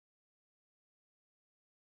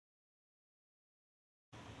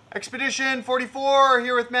Expedition 44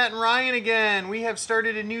 here with Matt and Ryan again. We have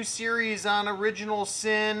started a new series on original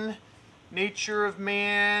sin, nature of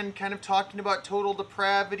man, kind of talking about total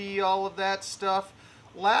depravity, all of that stuff.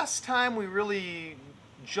 Last time we really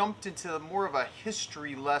jumped into more of a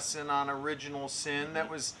history lesson on original sin.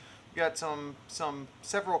 That was, we got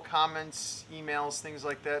several comments, emails, things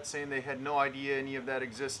like that saying they had no idea any of that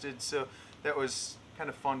existed. So that was kind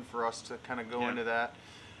of fun for us to kind of go into that.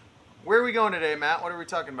 Where are we going today, Matt? What are we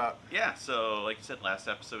talking about? Yeah, so like you said, last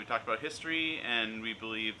episode we talked about history, and we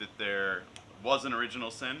believe that there was an original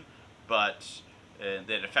sin, but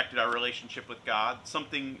that affected our relationship with God.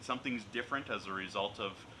 Something's different as a result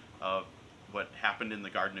of what happened in the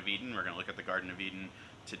Garden of Eden. We're going to look at the Garden of Eden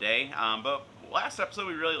today. But last episode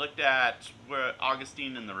we really looked at where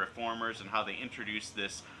Augustine and the Reformers and how they introduced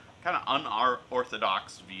this kind of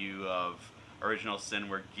unorthodox view of original sin,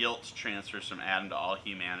 where guilt transfers from Adam to all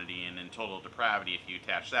humanity, and in total depravity, if you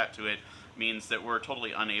attach that to it, means that we're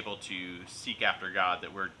totally unable to seek after God,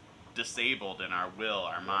 that we're disabled in our will,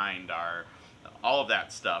 our mind, all of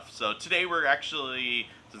that stuff. So today we're actually,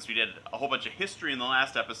 since we did a whole bunch of history in the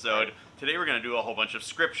last episode, today we're going to do a whole bunch of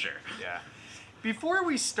scripture. Yeah. Before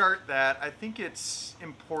we start that, I think it's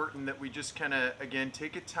important that we just kind of, again,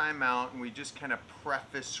 take a time out and we just kind of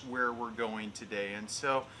preface where we're going today. And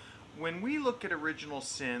so when we look at original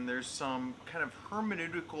sin, there's some kind of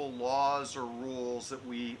hermeneutical laws or rules that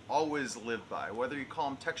we always live by, whether you call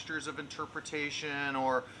them textures of interpretation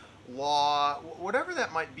or law, whatever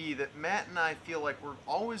that might be, that Matt and I feel like we're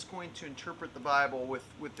always going to interpret the Bible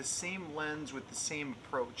with the same lens, with the same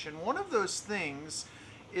approach. And one of those things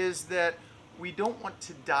is that we don't want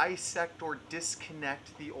to dissect or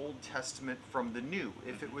disconnect the Old Testament from the New.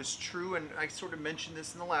 If it was true, and I sort of mentioned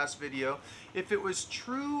this in the last video, if it was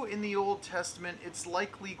true in the Old Testament, it's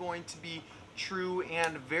likely going to be true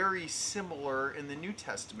and very similar in the New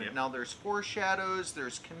Testament. Yep. Now there's foreshadows,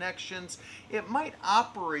 there's connections. It might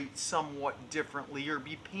operate somewhat differently or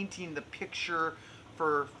be painting the picture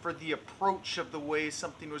for the approach of the way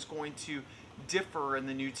something was going to differ in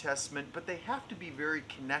the New Testament, but they have to be very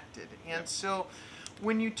connected. And so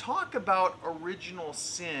when you talk about original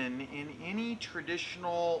sin in any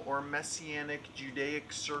traditional or messianic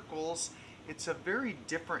Judaic circles, it's a very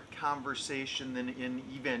different conversation than in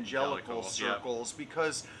evangelical circles,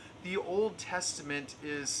 because the Old Testament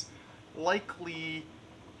is likely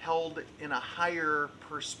held in a higher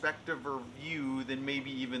perspective or view than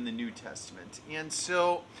maybe even the New Testament.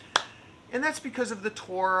 And that's because of the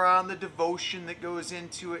Torah and the devotion that goes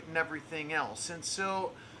into it and everything else. And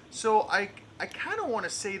so I kind of want to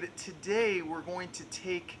say that today we're going to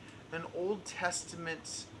take an Old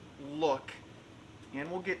Testament look, and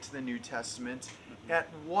we'll get to the New Testament, at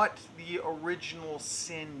what the original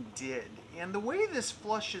sin did. And the way this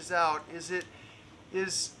flushes out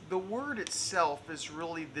is the word itself is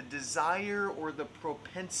really the desire or the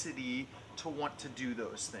propensity to want to do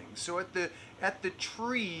those things. So at the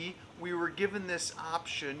tree, we were given this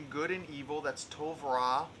option, good and evil, that's tov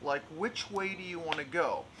ra, like which way do you want to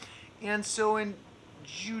go? And so in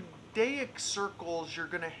Judaic circles, you're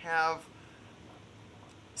going to have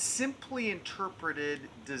simply interpreted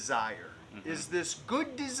desire. Is this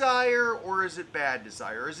good desire or is it bad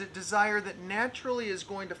desire? Is it desire that naturally is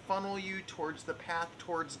going to funnel you towards the path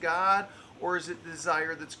towards God, or is it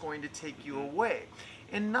desire that's going to take you away?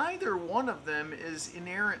 And neither one of them is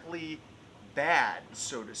inherently bad,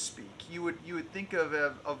 so to speak. You would think of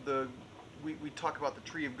the, we talk about the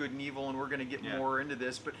tree of good and evil, and we're going to get more into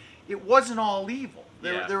this, but it wasn't all evil.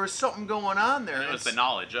 There was something going on there. And it was the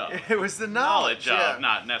knowledge of. It was the knowledge of,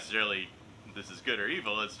 not necessarily this is good or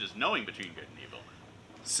evil. It's just knowing between good and evil.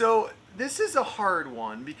 So this is a hard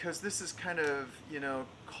one, because this is kind of,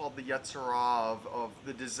 called the Yetzer Hara of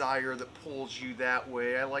the desire that pulls you that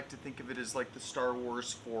way. I like to think of it as like the Star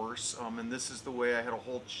Wars Force, and this is the way I had a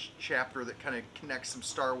whole chapter that kind of connects some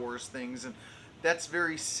Star Wars things, and that's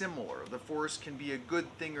very similar. The Force can be a good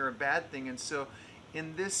thing or a bad thing, and so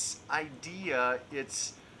in this idea,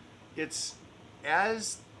 it's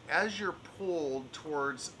as you're pulled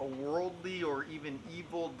towards a worldly or even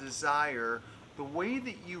evil desire, the way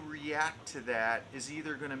that you react to that is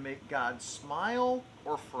either going to make God smile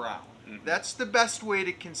or frown. That's the best way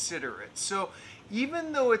to consider it. So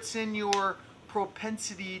even though it's in your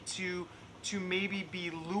propensity to maybe be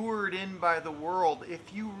lured in by the world,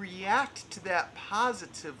 if you react to that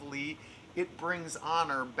positively, it brings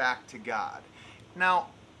honor back to God. Now,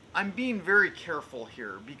 I'm being very careful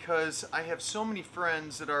here, because I have so many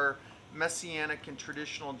friends that are Messianic and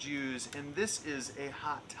traditional Jews, and this is a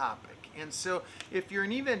hot topic. And so if you're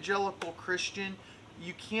an evangelical Christian,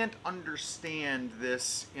 you can't understand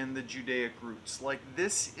this in the Judaic roots. Like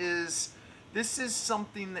this is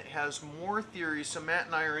something that has more theories. So Matt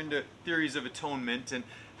and I are into theories of atonement, and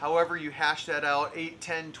however you hash that out, 8,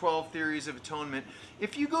 10, 12 theories of atonement.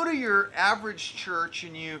 If you go to your average church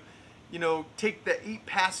and you take the 8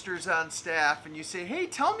 pastors on staff and you say, hey,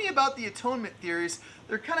 tell me about the atonement theories,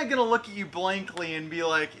 they're kind of going to look at you blankly and be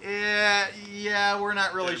like, yeah, we're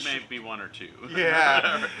not really sure. There may be 1 or 2.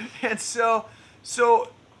 Yeah. And so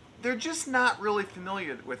they're just not really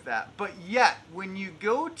familiar with that. But yet, when you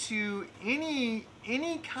go to any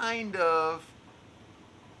kind of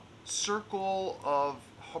circle of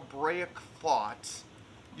Hebraic thought,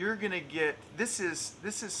 you're going to get, this is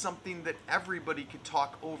something that everybody could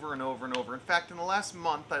talk over and over and over. In fact, in the last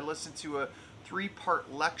month, I listened to a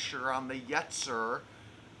 3-part lecture on the Yetzer.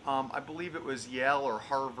 I believe it was Yale or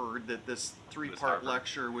Harvard that this 3-part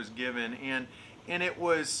lecture was given. And it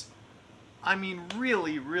was, I mean,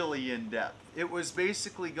 really, really in depth. It was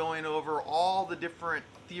basically going over all the different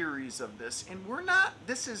theories of this. And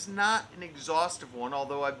this is not an exhaustive one,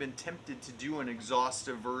 although I've been tempted to do an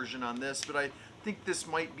exhaustive version on this, but I think this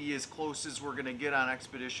might be as close as we're going to get on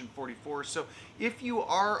Expedition 44. So if you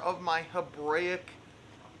are of my Hebraic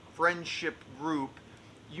friendship group,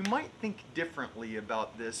 you might think differently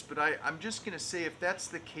about this, but I'm just going to say if that's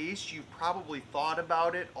the case, you've probably thought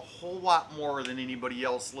about it a whole lot more than anybody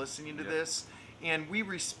else listening to this, and we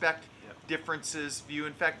respect differences view.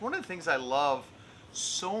 In fact, one of the things I love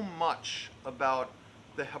so much about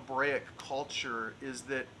the Hebraic culture is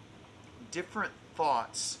that different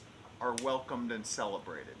thoughts are welcomed and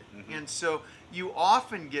celebrated. Mm-hmm. And so you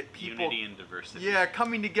often get people, unity and diversity. Yeah,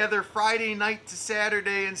 coming together Friday night to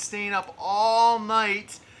Saturday and staying up all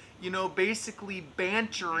night, basically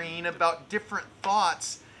bantering about different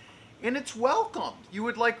thoughts. And it's welcomed. You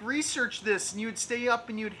would research this and you would stay up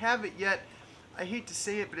and you'd have it, yet I hate to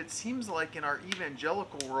say it, but it seems like in our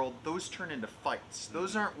evangelical world, those turn into fights.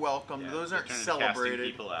 Those aren't welcomed. Yeah, those aren't casting celebrated.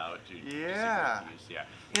 People out. Yeah.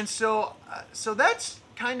 And so that's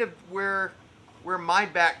kind of where my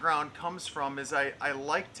background comes from. Is I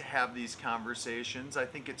like to have these conversations. I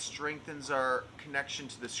think it strengthens our connection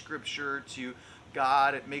to the Scripture, to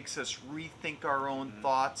God. It makes us rethink our own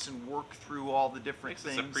thoughts and work through all the different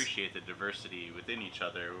things. Makes us appreciate the diversity within each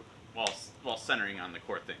other while centering on the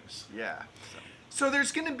core things. Yeah. So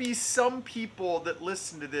there's going to be some people that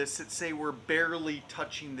listen to this that say we're barely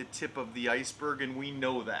touching the tip of the iceberg, and we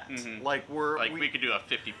know that. Mm-hmm. We could do a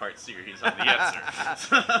 50-part series on the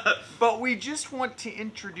Yetzer. But we just want to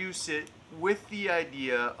introduce it with the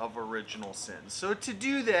idea of original sin. So to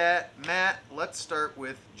do that, Matt, let's start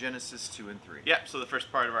with Genesis 2 and 3. Yep, so the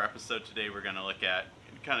first part of our episode today, we're going to look at,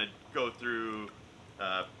 kind of go through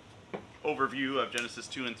overview of Genesis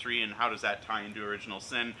 2 and 3 and how does that tie into original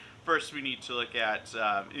sin. First, we need to look at,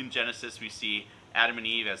 in Genesis, we see Adam and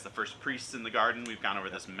Eve as the first priests in the garden. We've gone over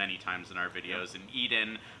this many times in our videos. In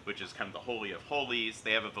Eden, which is kind of the Holy of Holies,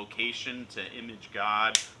 they have a vocation to image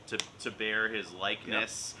God, to bear His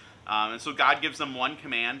likeness. And so God gives them one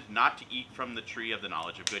command, not to eat from the tree of the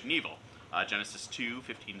knowledge of good and evil. Genesis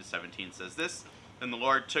 2:15-17 says this, "Then the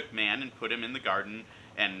Lord took man and put him in the garden,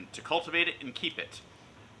 and to cultivate it and keep it.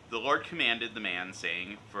 The Lord commanded the man,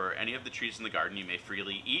 saying, For any of the trees in the garden you may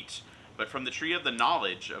freely eat, but from the tree of the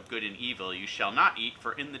knowledge of good and evil you shall not eat,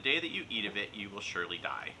 for in the day that you eat of it you will surely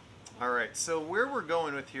die." All right, so where we're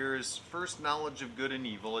going with here is first knowledge of good and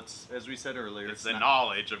evil. It's, as we said earlier, it's the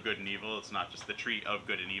knowledge of good and evil. It's not just the tree of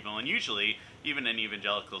good and evil. And usually, even in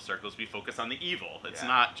evangelical circles, we focus on the evil. It's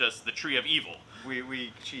not just the tree of evil.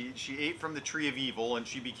 She ate from the tree of evil and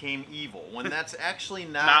she became evil, when that's actually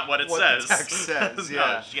not, not what it says. The text says.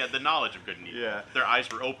 No, she had the knowledge of good and evil. Yeah. Their eyes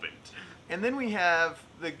were opened. And then we have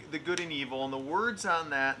the good and evil, and the words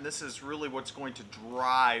on that, and this is really what's going to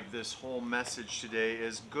drive this whole message today,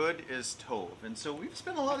 is good is Tov. And so we've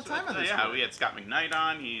spent a lot of time on this. Yeah, we had Scott McKnight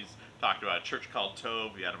on. He's talked about a church called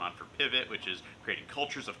Tov. We had him on for Pivot, which is creating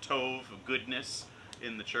cultures of Tov, of goodness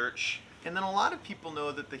in the church. And then a lot of people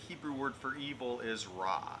know that the Hebrew word for evil is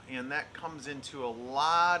Ra, and that comes into a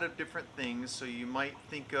lot of different things. So you might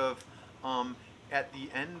think of at the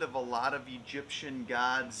end of a lot of Egyptian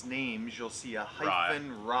gods' names, you'll see a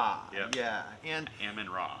hyphen Ra. Yep. Yeah. And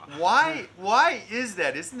Amun-Ra. why is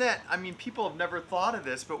that? Isn't that, I mean, people have never thought of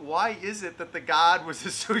this, but why is it that the god was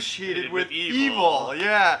associated with evil?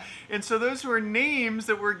 Yeah. And so those were names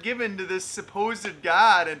that were given to this supposed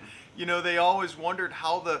god, and they always wondered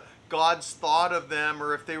how the gods thought of them,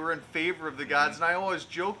 or if they were in favor of the gods. And I always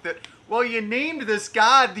joke that, well, you named this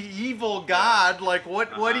god the evil god. Like,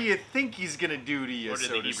 what do you think he's going to do to you? Or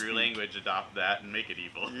did the Hebrew language adopt that and make it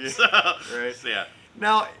evil? Yeah. So, right. So, yeah.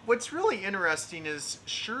 Now, what's really interesting is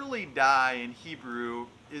surely die in Hebrew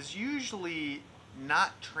is usually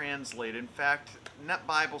not translated. In fact, Net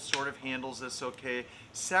Bible sort of handles this okay.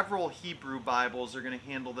 Several Hebrew Bibles are going to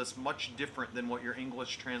handle this much different than what your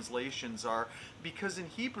English translations are, because in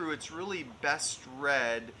Hebrew it's really best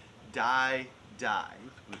read die, die.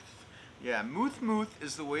 Yeah, muth muth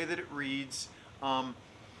is the way that it reads.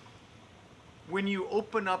 When you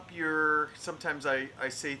open up your, sometimes I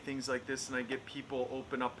say things like this and I get people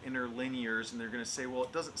open up interlinears and they're going to say, well,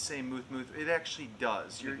 it doesn't say muth muth. It actually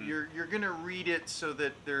does. You're going to read it so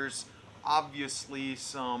that there's obviously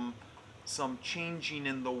some changing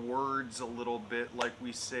in the words a little bit, like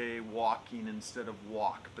we say walking instead of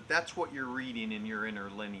walk. But that's what you're reading in your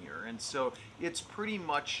interlinear. And so it's pretty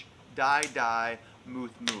much die, die,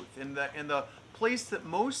 muth muth. And the place that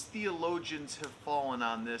most theologians have fallen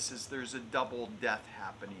on this is there's a double death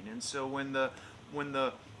happening. And so when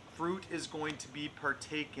the fruit is going to be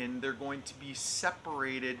partaken, they're going to be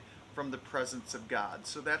separated from the presence of God.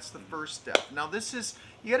 So that's the first step. Now this is,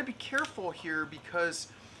 you got to be careful here, because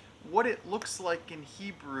what it looks like in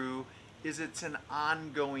Hebrew is it's an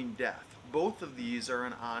ongoing death. Both of these are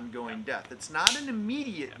an ongoing death. It's not an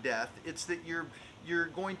immediate death. It's that you're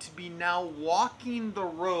going to be now walking the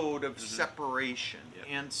road of separation.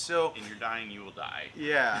 And so in your dying you will die.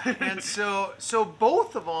 Yeah. And so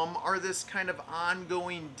both of them are this kind of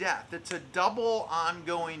ongoing death. It's a double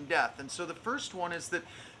ongoing death. And so the first one is that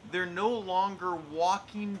they're no longer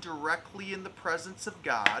walking directly in the presence of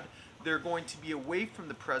God. They're going to be away from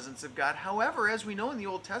the presence of God. However, as we know in the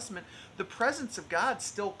Old Testament, the presence of God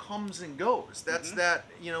still comes and goes. That's that,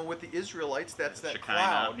 with the Israelites, that's that Shekinah,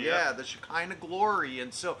 cloud. Yeah, the Shekinah glory.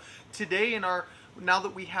 And so today now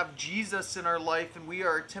that we have Jesus in our life and we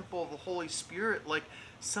are a temple of the Holy Spirit, like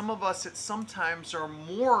some of us at some times are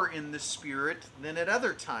more in the Spirit than at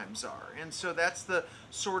other times are. And so that's the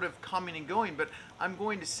sort of coming and going. But I'm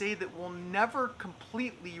going to say that we'll never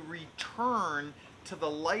completely return to the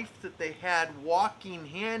life that they had walking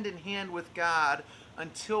hand in hand with God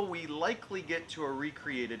until we likely get to a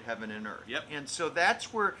recreated heaven and earth. Yep. And so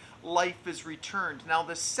that's where life is returned. Now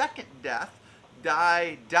the second death,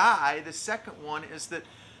 die, die, the second one is that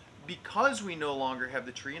because we no longer have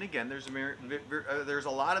the tree, and again, there's a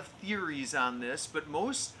lot of theories on this, but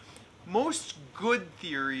most good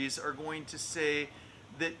theories are going to say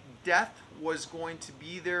that death was going to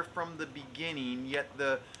be there from the beginning, yet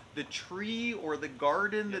the tree or the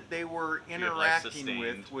garden that they were interacting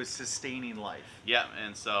with was sustaining life. Yeah,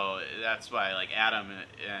 and so that's why, like, Adam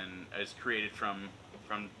is created from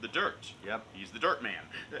the dirt. Yep. He's the dirt man.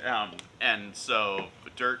 And so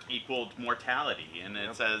dirt equaled mortality. And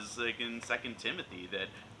it says, like, in 2 Timothy that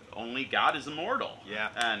only God is immortal. Yeah.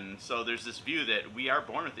 And so there's this view that we are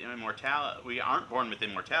born with immortality. We aren't born with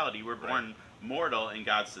immortality. We're born mortal, and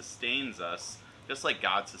God sustains us. Just like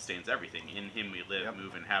God sustains everything. In Him we live,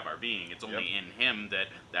 move, and have our being. It's only in Him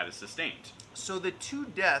that is sustained. So the two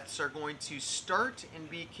deaths are going to start and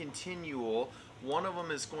be continual. One of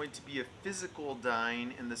them is going to be a physical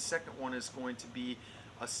dying, and the second one is going to be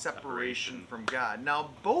a separation from God. Now,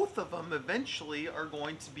 both of them eventually are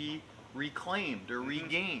going to be reclaimed or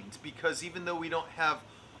regained, because even though we don't have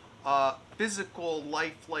physical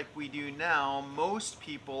life like we do now, most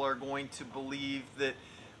people are going to believe that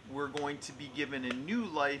we're going to be given a new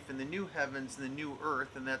life in the new heavens and the new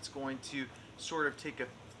earth, and that's going to sort of take a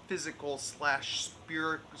physical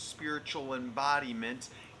 / spiritual embodiment,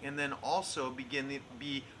 and then also begin to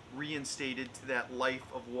be reinstated to that life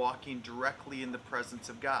of walking directly in the presence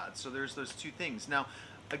of God. So there's those two things. Now,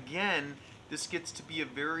 again, this gets to be a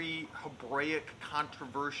very Hebraic,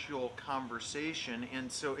 controversial conversation,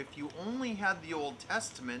 and so if you only had the Old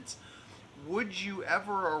Testament, would you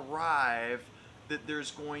ever arrive that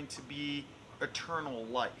there's going to be eternal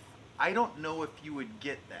life? I don't know if you would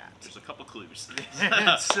get that. There's a couple clues.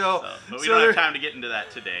 But we don't have time to get into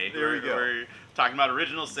that today. We're talking about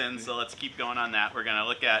original sin, so let's keep going on that. We're going to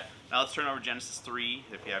look at, now let's turn over to Genesis 3.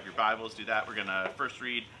 If you have your Bibles, do that. We're going to first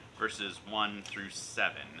read verses 1 through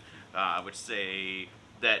 7, which say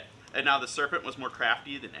that, and now the serpent was more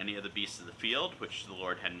crafty than any of the beasts of the field, which the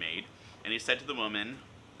Lord had made. And he said to the woman,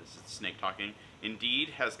 this is the snake talking, "Indeed,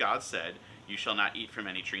 has God said, you shall not eat from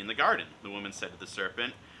any tree in the garden." The woman said to the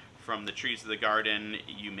serpent, "From the trees of the garden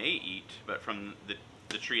you may eat, but from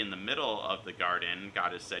the tree in the middle of the garden,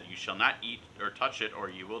 God has said, you shall not eat or touch it, or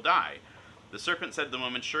you will die." The serpent said to the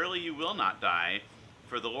woman, "Surely you will not die,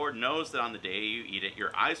 for the Lord knows that on the day you eat it,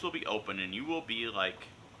 your eyes will be open, and you will be like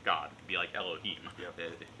God," be like Elohim. Yep.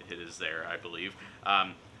 It is there, I believe.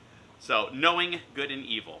 So, knowing good and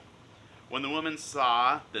evil. When the woman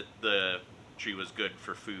saw that the tree was good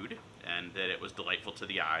for food, and that it was delightful to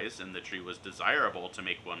the eyes, and the tree was desirable to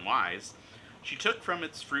make one wise. She took from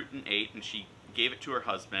its fruit and ate, and she gave it to her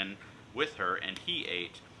husband with her, and he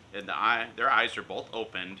ate. And their eyes were both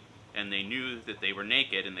opened, and they knew that they were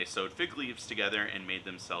naked, and they sewed fig leaves together and made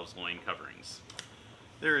themselves loin coverings.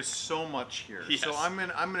 There is so much here. Yes. So I'm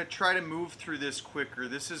gonna try to move through this quicker.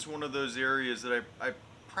 This is one of those areas that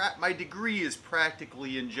my degree is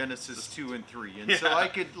practically in Genesis 2 and 3, and so I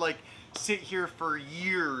could like sit here for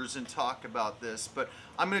years and talk about this, but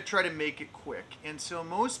I'm gonna try to make it quick. And so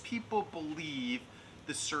most people believe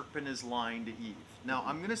the serpent is lying to Eve. Now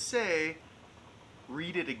I'm gonna say,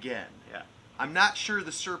 read it again. Yeah. I'm not sure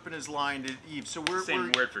the serpent is lying to Eve. So we're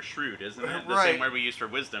Same word for shrewd, isn't it? The right. same word we use for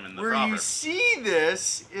wisdom in the Where Proverbs. you see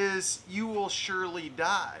this is, you will surely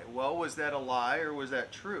die. Well, was that a lie or was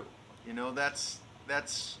that true? You know, that's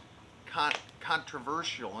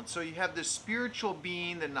controversial. And so you have this spiritual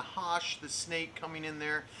being, the Nahash, the snake coming in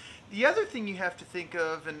there. The other thing you have to think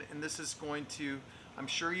of, and this is going to, I'm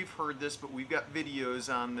sure you've heard this, but we've got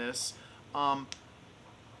videos on this.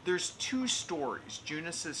 There's two stories.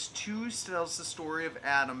 Genesis 2 tells the story of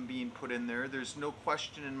Adam being put in there. There's no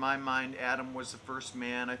question in my mind Adam was the first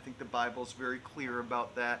man. I think the Bible's very clear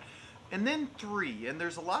about that. And then 3, and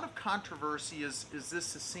there's a lot of controversy. Is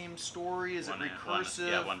this the same story? Is it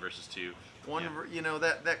recursive? 1 versus 2. You know,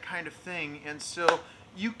 that kind of thing. And so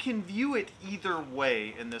you can view it either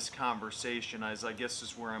way in this conversation, as I guess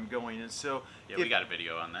is where I'm going. And so we got a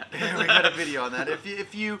video on that. we got a video on that.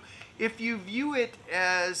 If you view it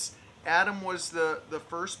as Adam was the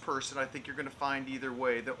first person, I think you're going to find either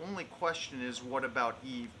way. The only question is, what about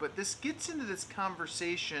Eve? But this gets into this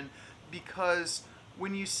conversation because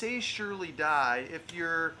when you say surely die,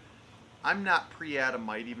 I'm not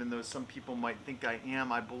pre-Adamite, even though some people might think I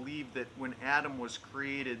am. I believe that when Adam was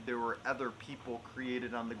created, there were other people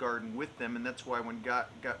created on the garden with them, and that's why when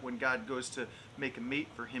God goes to make a mate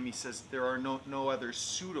for him, he says there are no others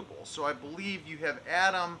suitable. So I believe you have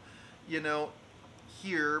Adam, you know,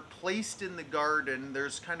 here placed in the garden.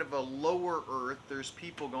 There's kind of a lower earth. There's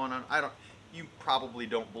people going on. You probably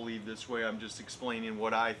don't believe this way. I'm just explaining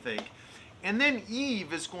what I think. And then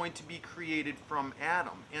Eve is going to be created from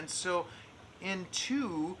Adam. And so in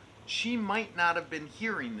 2, she might not have been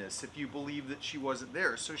hearing this if you believe that she wasn't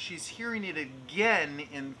there. So she's hearing it again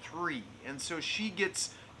in 3. And so she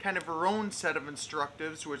gets kind of her own set of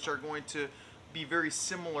instructives, which are going to be very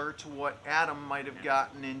similar to what Adam might have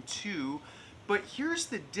gotten in 2. But here's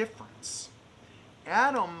the difference.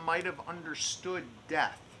 Adam might have understood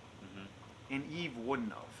death, and Eve wouldn't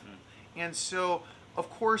have. And so of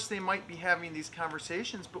course, they might be having these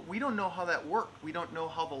conversations, but we don't know how that worked. We don't know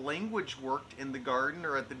how the language worked in the garden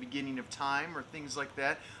or at the beginning of time or things like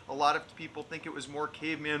that. A lot of people think it was more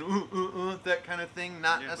caveman, that kind of thing,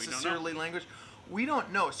 not necessarily language. We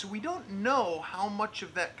don't know. So we don't know how much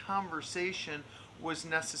of that conversation was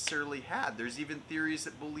necessarily had. There's even theories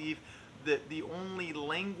that believe that the only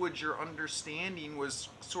language or understanding was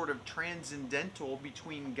sort of transcendental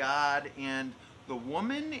between God and the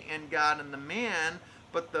woman and God and the man,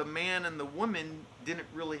 but the man and the woman didn't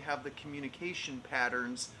really have the communication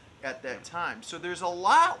patterns at that time. So there's a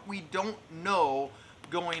lot we don't know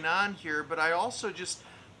going on here, but I also just,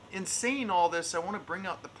 in saying all this, I want to bring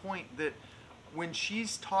out the point that when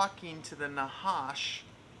she's talking to the Nahash,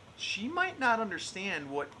 she might not understand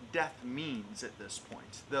what death means at this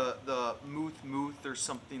point, the muth or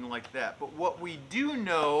something like that. But what we do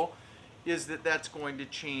know is that that's going to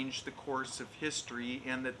change the course of history,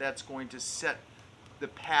 and that's going to set the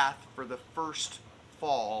path for the first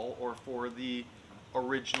fall or for the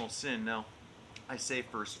original sin. Now, I say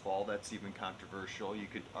first fall, that's even controversial. You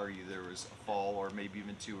could argue there was a fall or maybe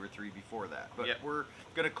even 2 or 3 before that. But we're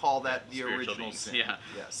going to call that the original sin. Yeah.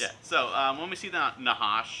 Yes. Yeah. So when we see the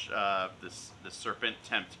Nahash, the serpent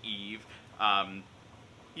tempt Eve,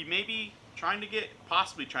 he may be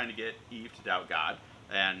possibly trying to get Eve to doubt God.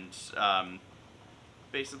 And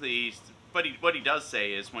basically, what he does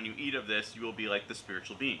say is, when you eat of this, you will be like the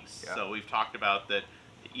spiritual beings. Yeah. So we've talked about that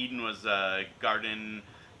Eden was a garden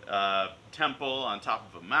temple on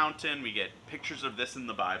top of a mountain. We get pictures of this in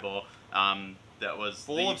the Bible. That was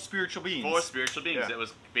full of spiritual beings. Full of spiritual beings. Yeah. It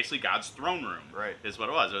was basically God's throne room. Right. Is what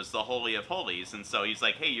it was. It was the Holy of Holies. And so he's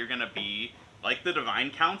like, hey, you're going to be like the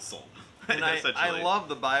divine council. And I love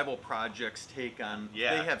the Bible Project's take on.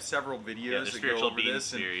 Yeah. They have several videos that go over this.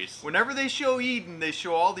 Series. And whenever they show Eden, they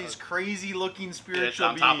show all these crazy-looking spiritual beings. It's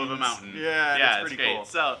on top of a mountain. Yeah, it's pretty great. cool.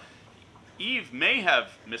 So Eve may have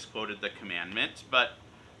misquoted the commandment, but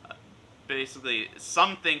basically,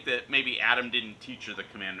 some think that maybe Adam didn't teach her the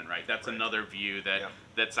commandment right. That's another view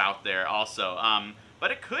that's out there also. But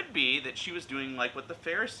it could be that she was doing like what the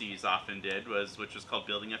Pharisees often did, which was called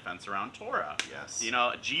building a fence around Torah. Yes. You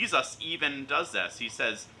know, Jesus even does this. He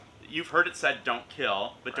says, "You've heard it said, don't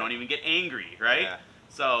kill, but don't even get angry," right? Yeah.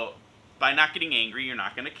 So by not getting angry, you're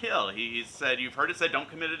not going to kill. He said, "You've heard it said, don't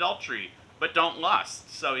commit adultery, but don't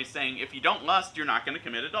lust." So he's saying, if you don't lust, you're not going to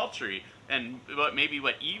commit adultery. And maybe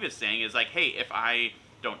what Eve is saying is like, hey, if I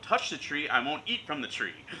don't touch the tree, I won't eat from the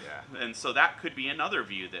tree. Yeah. And so that could be another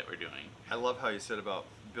view that we're doing. I love how you said about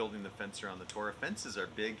building the fence around the Torah. Fences are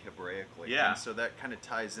big Hebraically. Yeah. And so that kind of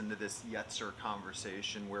ties into this Yetzer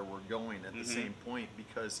conversation where we're going at the same point,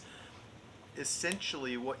 because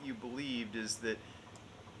essentially what you believed is that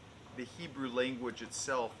the Hebrew language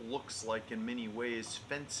itself looks like in many ways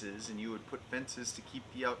fences, and you would put fences to keep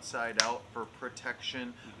the outside out for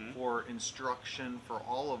protection, for instruction, for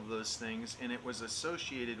all of those things, and it was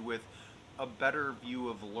associated with a better view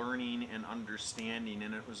of learning and understanding,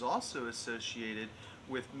 and it was also associated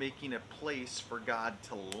with making a place for God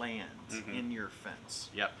to land in your fence.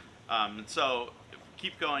 Yep. So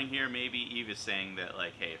keep going here. Maybe Eve is saying that,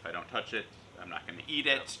 like, hey, if I don't touch it, I'm not going to eat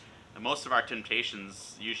it. Yep. And most of our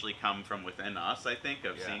temptations usually come from within us, I think,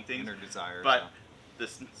 of seeing things. Inner desires. But the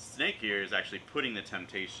snake here is actually putting the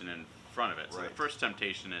temptation in front of it. So Right. the first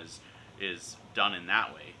temptation is done in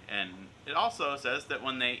that way. And it also says that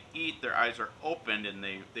when they eat, their eyes are opened and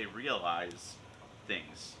they realize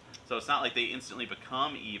things. So it's not like they instantly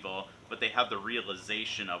become evil, but they have the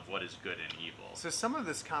realization of what is good and evil. So some of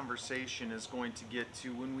this conversation is going to get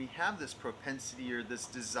to when we have this propensity or this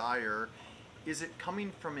desire, is it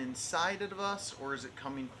coming from inside of us or is it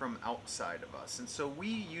coming from outside of us? And so we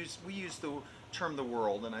use the term the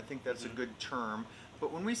world, and I think that's a good term.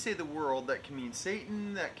 But when we say the world, that can mean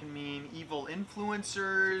Satan, that can mean evil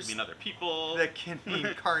influencers, It can mean other people, that can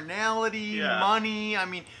mean carnality, Yeah. money. I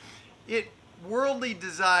mean, worldly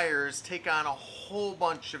desires take on a whole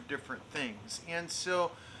bunch of different things. And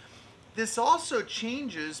so this also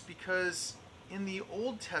changes because in the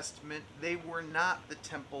Old Testament, they were not the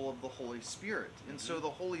temple of the Holy Spirit. And so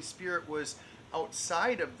the Holy Spirit was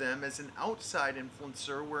outside of them as an outside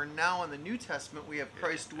influencer, where now in the New Testament we have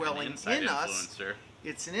Christ dwelling in us. Influencer.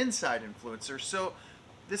 It's an inside influencer. So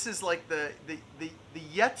this is like the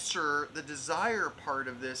Yetzer, the desire part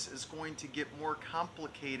of this is going to get more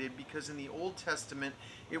complicated, because in the Old Testament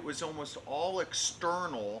it was almost all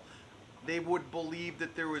external. They would believe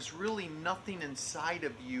that there was really nothing inside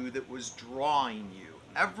of you that was drawing you.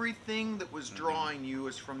 Everything that was drawing you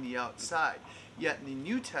is from the outside. Yet in the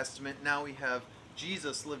New Testament, now we have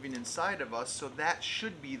Jesus living inside of us, so that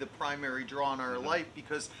should be the primary draw in our life,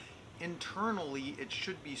 because internally it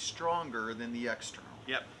should be stronger than the external.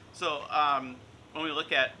 Yep. So when we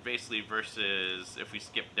look at basically verses, if we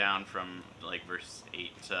skip down from like verse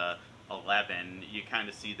 8 to 11, you kind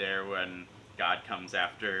of see there when God comes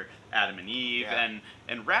after Adam and Eve, Yeah.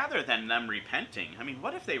 and rather than them repenting, I mean,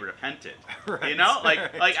 what if they repented? Right, You know, like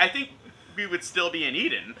right. I think we would still be in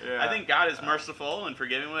Eden. Yeah. I think God is merciful and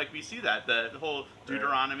forgiving. Like we see that the whole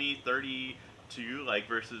Deuteronomy 32, like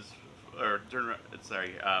verses, or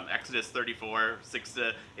Exodus 34 6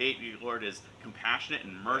 to 8. The Lord is compassionate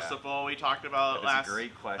and merciful. We talked about That is a last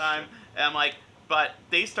great question. time. And I'm like, but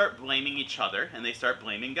they start blaming each other and they start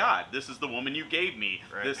blaming God. This is the woman you gave me.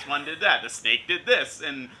 Right. This one did that. The snake did this,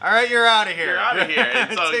 and All right, you're out of here. you're out of here.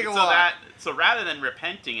 And so, Take a walk. so rather than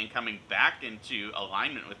repenting and coming back into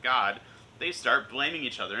alignment with God, they start blaming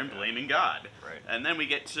each other and blaming God. Right. And then we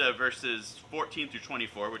get to verses 14 through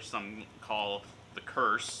 24, which some call the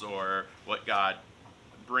curse, or what God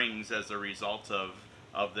brings as a result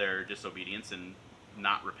of their disobedience and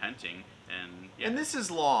not repenting. And this is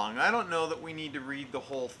long. I don't know that we need to read the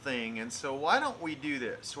whole thing. And so why don't we do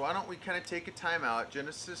this? Why don't we kind of take a time out?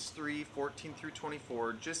 Genesis 3, 14 through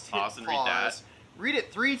 24. Just hit Pause and read that. Read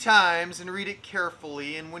it 3 times and read it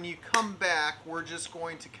carefully. And when you come back, we're just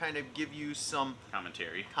going to kind of give you some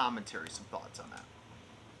commentary, some thoughts on that.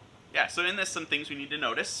 Yeah, so in this, some things we need to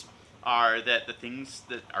notice are that the things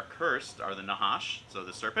that are cursed are the Nahash, so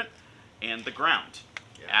the serpent, and the ground.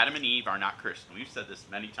 Yeah. Adam and Eve are not cursed. And we've said this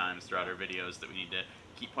many times throughout our videos that we need to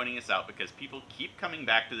keep pointing this out, because people keep coming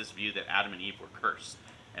back to this view that Adam and Eve were cursed,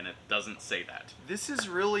 and it doesn't say that. This is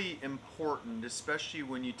really important, especially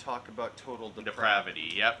when you talk about total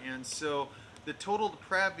Depravity, yep. And so the total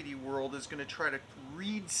depravity world is going to try to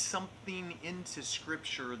read something into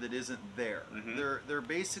Scripture that isn't there. They're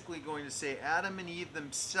basically going to say Adam and Eve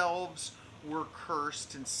themselves were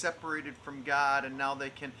cursed and separated from God, and now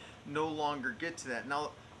they can no longer get to that.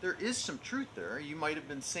 Now, there is some truth there. You might have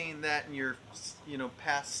been saying that in your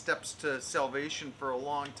past steps to salvation for a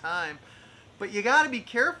long time. But you got to be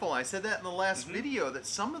careful. I said that in the last video, that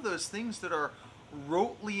some of those things that are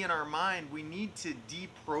rotely in our mind, we need to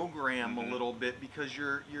deprogram a little bit, because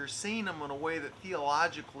you're saying them in a way that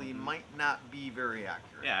theologically might not be very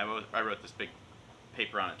accurate. Yeah, I wrote this big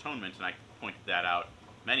paper on atonement, and I pointed that out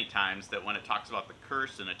many times, that when it talks about the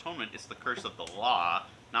curse and atonement, it's the curse of the law,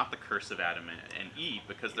 not the curse of Adam and Eve,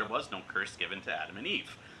 because there was no curse given to Adam and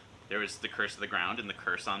Eve. There was the curse of the ground and the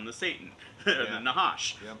curse on the Satan, the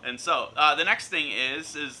Nahash. Yep. And so the next thing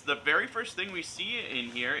is the very first thing we see in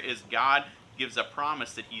here is God gives a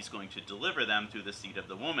promise that he's going to deliver them through the seed of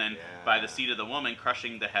the woman, by the seed of the woman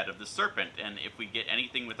crushing the head of the serpent. And if we get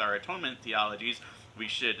anything with our atonement theologies, we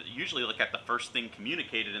should usually look at the first thing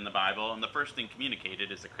communicated in the Bible, and the first thing communicated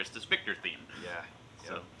is the Christus Victor theme. Yeah,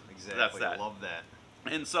 So exactly. that's that. Love that.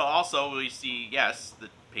 And so also we see, yes, the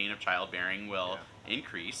pain of childbearing will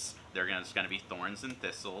increase. There's going to be thorns and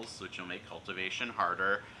thistles, which will make cultivation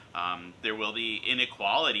harder. There will be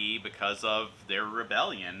inequality because of their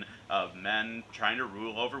rebellion, of men trying to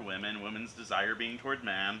rule over women, women's desire being toward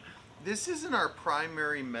man. This isn't our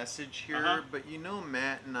primary message here, but you know,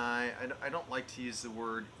 Matt and I don't like to use the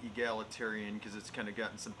word egalitarian because it's kind of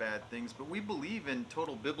gotten some bad things, but we believe in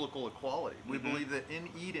total biblical equality. We believe that in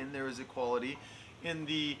Eden there is equality. In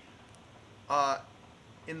the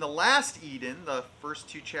last Eden, the first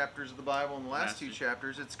 2 chapters of the Bible, and the last 2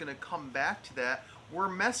 chapters, it's going to come back to that. We're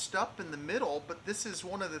messed up in the middle, but this is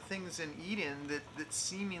one of the things in Eden that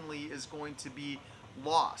seemingly is going to be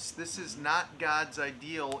lost. This is not God's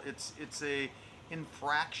ideal. It's a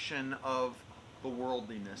infraction of the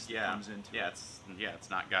worldliness that comes into it. It's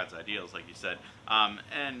not God's ideals, like you said.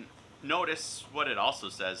 And notice what it also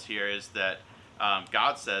says here is that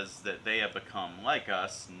God says that they have become like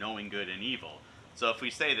us, knowing good and evil. So if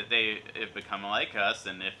we say that they have become like us,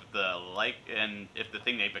 and if the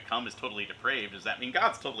thing they become is totally depraved, does that mean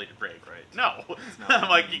God's totally depraved? Right. No. I'm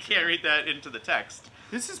like, you can't read that into the text.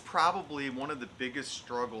 This is probably one of the biggest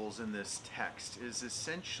struggles in this text, is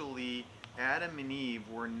essentially Adam and Eve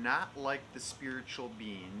were not like the spiritual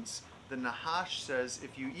beings. The Nahash says,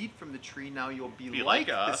 if you eat from the tree, now you'll be like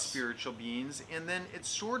the spiritual beings. And then it's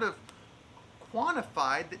sort of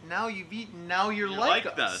quantified that now you've eaten, now you're like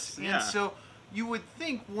us. Yeah. And so you would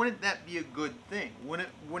think, wouldn't that be a good thing? Wouldn't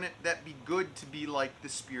that be good to be like the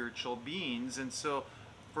spiritual beings? And so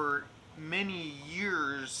for many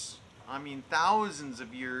years, I mean thousands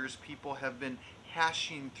of years, people have been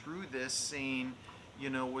hashing through this, saying, you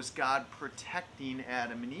know, was God protecting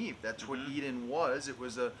Adam and Eve? That's what Eden was. It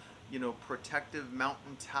was a, you know, protective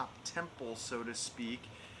mountaintop temple, so to speak.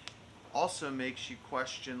 Also makes you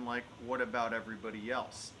question, like, what about everybody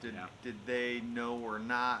else? Did they know or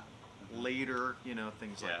not later? You know,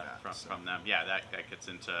 things like that. From them. Yeah, that gets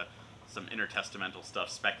into some intertestamental stuff.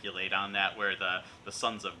 Speculate on that, where the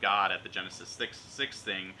sons of God at the Genesis 6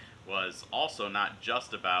 thing was also not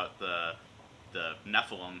just about the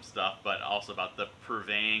Nephilim stuff, but also about the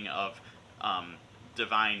purveying of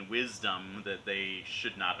divine wisdom that they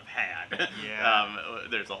should not have had.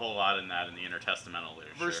 There's a whole lot in that in the intertestamental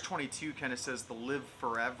literature. Verse 22 kind of says to live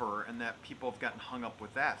forever, and that people have gotten hung up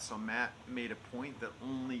with that. So Matt made a point that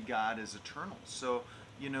only God is eternal. So,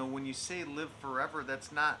 you know, when you say live forever, that's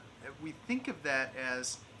not, we think of that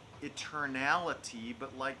as eternality,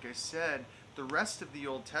 but like I said, the rest of the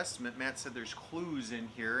Old Testament, Matt said there's clues in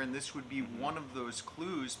here, and this would be one of those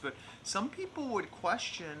clues, but some people would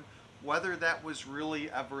question whether that was really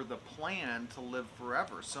ever the plan, to live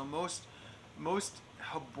forever. So most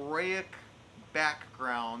Hebraic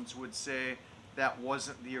backgrounds would say that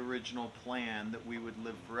wasn't the original plan, that we would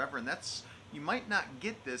live forever. And that's, you might not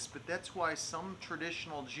get this, but that's why some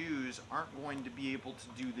traditional Jews aren't going to be able to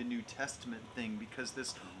do the New Testament thing, because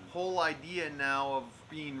this whole idea now of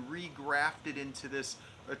being regrafted into this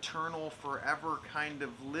eternal, forever kind of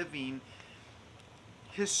living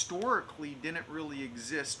historically didn't really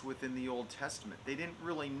exist within the Old Testament. They didn't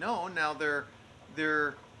really know. Now the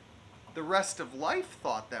rest of life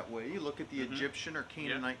thought that way. You look at the Egyptian or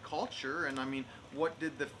Canaanite culture, and I mean, what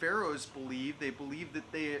did the pharaohs believe? They believed that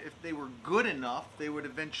if they were good enough, they would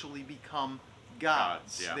eventually become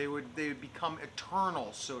gods. They would become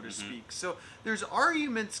eternal, so to speak. So there's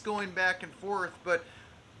arguments going back and forth, but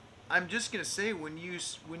I'm just going to say, when you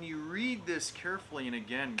read this carefully, and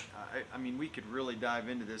again, I mean, we could really dive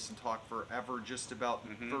into this and talk forever just about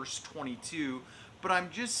verse 22, but I'm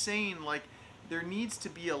just saying, like, there needs to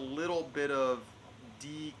be a little bit of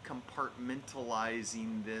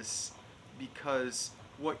decompartmentalizing this, because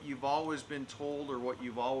what you've always been told or what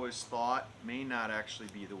you've always thought may not actually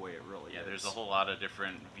be the way it really is. Yeah, there's a whole lot of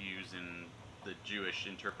different views in the Jewish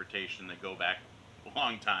interpretation that go back a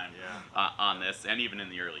long time on this, and even in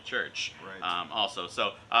the early church also.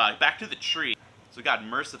 So back to the tree. So God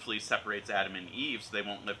mercifully separates Adam and Eve so they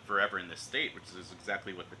won't live forever in this state, which is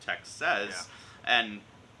exactly what the text says. And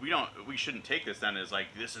we shouldn't take this then as like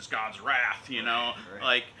this is God's wrath, Right.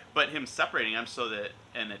 like, but him separating them so that,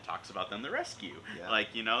 and it talks about then the rescue,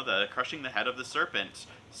 like, the crushing the head of the serpent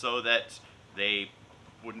so that they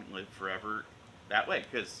wouldn't live forever that way.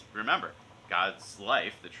 Because remember, God's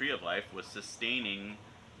life, the tree of life, was sustaining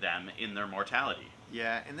them in their mortality.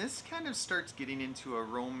 Yeah, and this kind of starts getting into a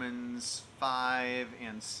Romans 5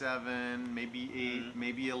 and 7, maybe 8,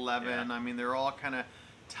 maybe 11. Yeah. I mean, they're all kind of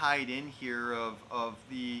tied in here of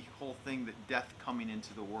the whole thing that death coming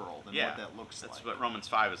into the world and what that looks like. That's what Romans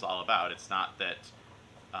 5 is all about. It's not that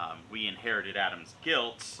we inherited Adam's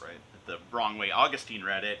guilt, Right. the wrong way Augustine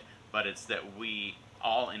read it, but it's that we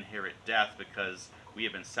all inherit death because we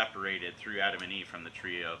have been separated through Adam and Eve from the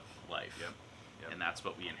tree of life. Yep. And that's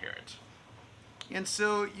what we inherit. And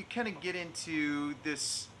so you kind of get into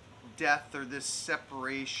this death or this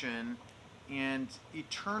separation, and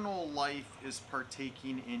eternal life is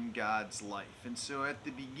partaking in God's life. And so at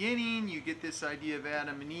the beginning, you get this idea of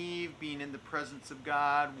Adam and Eve being in the presence of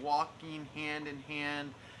God, walking hand in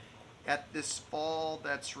hand. At this fall,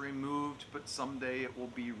 that's removed, but someday it will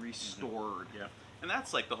be restored. Yeah. And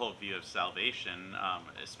that's like the whole view of salvation,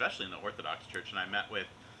 especially in the Orthodox Church. And I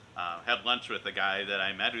had lunch with a guy that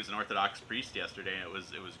I met who's an Orthodox priest yesterday, and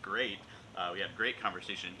it was great. We had a great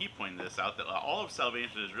conversation. He pointed this out, that all of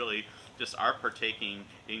salvation is really just our partaking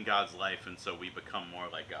in God's life, and so we become more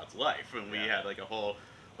like God's life. And we had like a whole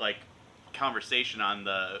conversation on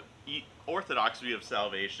the Orthodox view of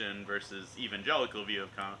salvation versus evangelical view of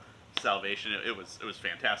salvation. It was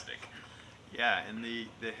fantastic. Yeah, and the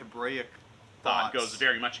Hebraic Thought thoughts goes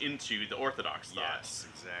very much into the Orthodox thought. Yes,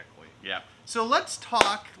 exactly. Yeah. So let's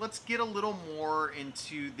get a little more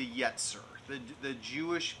into the Yetzer, the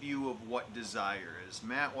Jewish view of what desire is.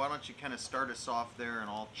 Matt, why don't you kind of start us off there and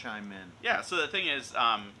I'll chime in. Yeah, so the thing is,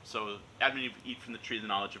 so Adam and Eve eat from the tree of the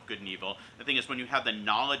knowledge of good and evil. The thing is, when you have the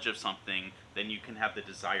knowledge of something, then you can have the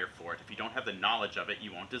desire for it. If you don't have the knowledge of it,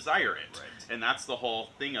 you won't desire it. Right. And that's the whole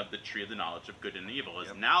thing of the tree of the knowledge of good and evil,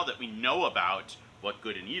 is now that we know about what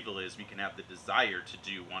good and evil is, we can have the desire to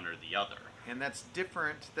do one or the other. And that's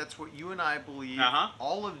different. That's what you and I believe.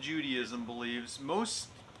 All of Judaism believes. Most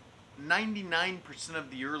 99%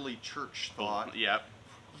 of the early church thought. Yep.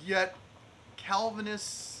 Yet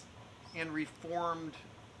Calvinists and Reformed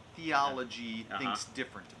theology thinks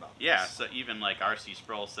different about this. Yeah, so even like R.C.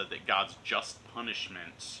 Sproul said that God's just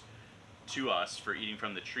punishment to us for eating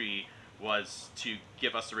from the tree was to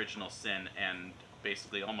give us original sin and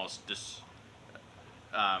basically almost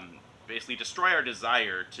basically destroy our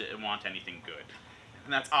desire to want anything good.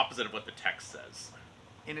 And that's opposite of what the text says.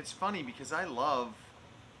 And it's funny because I love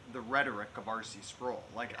the rhetoric of R.C. Sproul.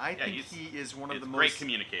 Like, I think he is one of the most great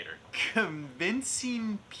communicator,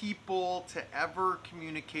 convincing people to ever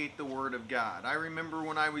communicate the Word of God. I remember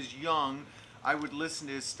when I was young, I would listen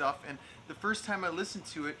to his stuff, and the first time I listened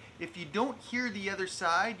to it, if you don't hear the other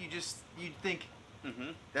side, you'd think,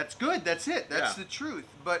 that's good, that's it, that's the truth.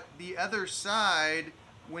 But the other side,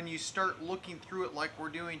 when you start looking through it like we're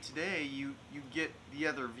doing today, you get the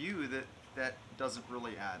other view that doesn't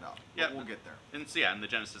really add up. But we'll get there. And so in the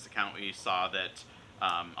Genesis account we saw that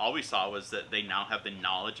all we saw was that they now have the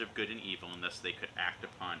knowledge of good and evil, and thus they could act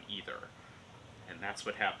upon either. And that's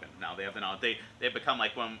what happened. Now they have the knowledge. They become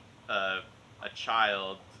like when a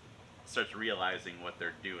child starts realizing what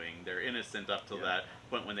they're doing. They're innocent up to that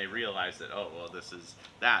point. When they realize that, oh, well, this is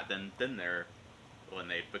that, then they're, when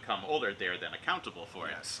they become older, they're then accountable for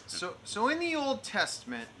it. So in the Old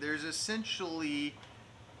Testament, there's essentially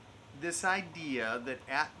this idea that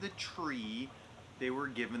at the tree they were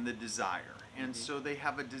given the desire. And so they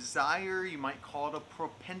have a desire, you might call it a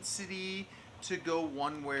propensity, to go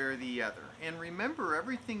one way or the other. And remember,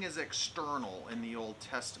 everything is external in the Old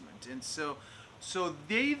Testament. And so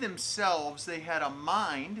they themselves, they had a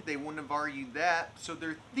mind, they wouldn't have argued that, so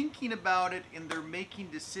they're thinking about it and they're making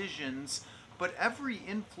decisions, but every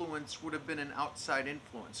influence would have been an outside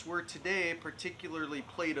influence. Where today, particularly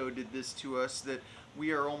Plato did this to us, that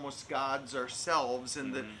we are almost gods ourselves,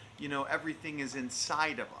 and that everything is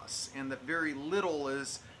inside of us, and that very little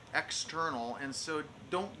is external. And so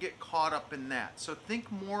don't get caught up in that. So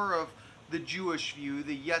think more of the Jewish view,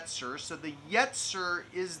 the Yetzer. So the Yetzer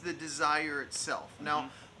is the desire itself. Now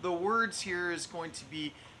the words here is going to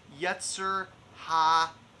be Yetzer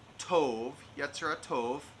ha-tov, Yetzer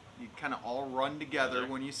ha-tov. You kind of all run together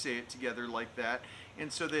when you say it together like that.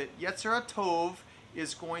 And so the Yetzer ha-tov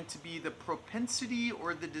is going to be the propensity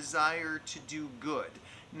or the desire to do good.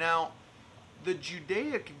 Now, the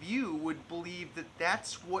Judaic view would believe that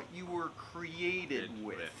that's what you were created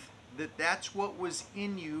with. that that's what was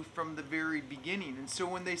in you from the very beginning. And so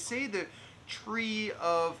when they say the tree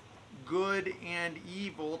of good and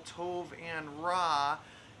evil, Tov and Ra,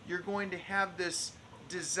 you're going to have this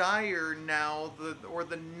desire now, or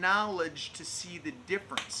the knowledge to see the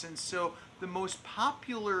difference. And so the most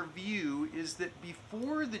popular view is that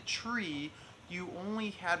before the tree, you only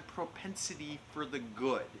had propensity for the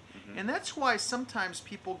good. Mm-hmm. And that's why sometimes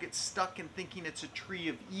people get stuck in thinking it's a tree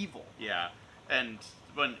of evil. Yeah. And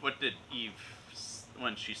what did Eve,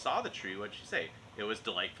 when she saw the tree, what did she say? It was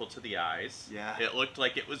delightful to the eyes. Yeah. It looked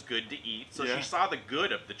like it was good to eat. So Yeah. she saw the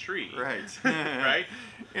good of the tree. Right. Right?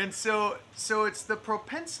 And so it's the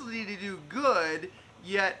propensity to do good,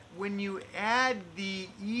 yet when you add the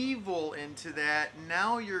evil into that,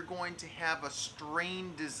 now you're going to have a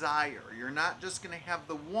strained desire. You're not just going to have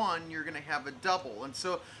the one, you're going to have a double. And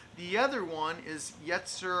so the other one is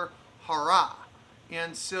Yetzer Hara.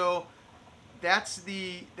 And so that's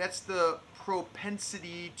the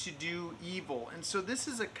propensity to do evil. And so this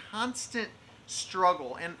is a constant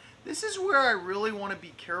struggle. And this is where I really want to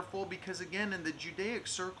be careful, because again, in the Judaic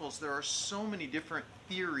circles, there are so many different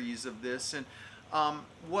theories of this. And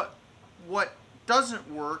what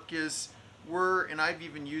doesn't work is and I've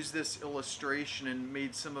even used this illustration and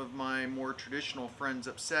made some of my more traditional friends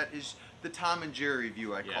upset, is the Tom and Jerry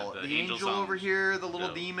view, I call it. The angel over here, the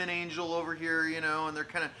little demon angel over here, and they're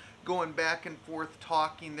kind of going back and forth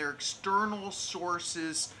talking. Their external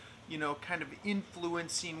sources, kind of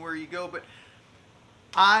influencing where you go. But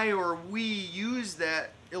we use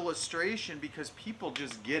that illustration because people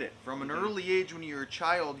just get it. From an early age, when you were a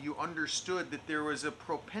child, you understood that there was a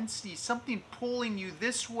propensity, something pulling you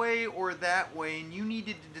this way or that way, and you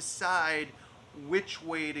needed to decide which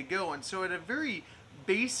way to go. And so at a very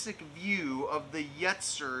basic view of the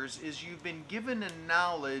Yetzers is you've been given a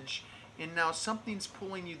knowledge, and now something's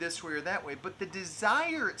pulling you this way or that way. But the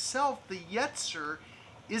desire itself, the Yetzer,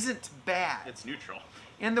 isn't bad. It's neutral.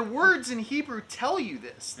 And the words in Hebrew tell you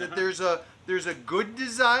this, that there's a good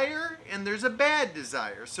desire and there's a bad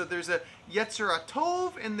desire. So there's a Yetzer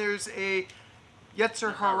HaTov and there's a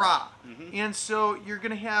Yetzer Hara. Mm-hmm. And so you're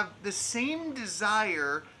going to have the same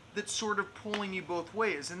desire that's sort of pulling you both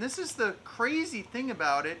ways. And this is the crazy thing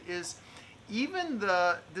about it, is even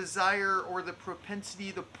the desire or the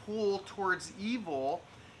propensity, the pull towards evil,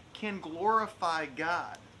 can glorify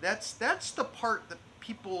God. That's the part that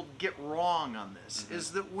people get wrong on this,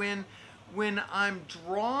 is that when I'm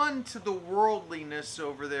drawn to the worldliness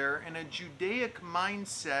over there in a Judaic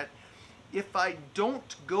mindset, if I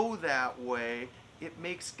don't go that way, it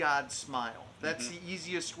makes God smile. That's the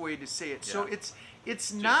easiest way to say it. Yeah. So it's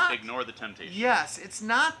just not ignore the temptation. Yes, it's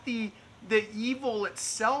not the evil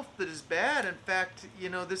itself that is bad. In fact,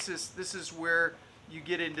 this is where you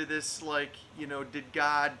get into this, like,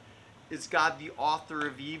 is God the author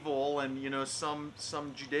of evil? And some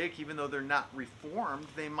Judaic, even though they're not reformed,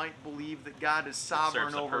 they might believe that God is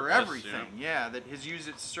sovereign over everything. Yeah, that He's used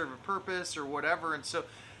it to serve a purpose or whatever. And so,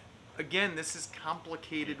 again, this is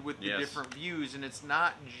complicated with the different views, and it's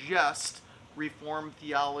not just Reformed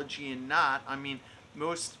theology and not. I mean,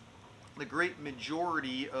 the great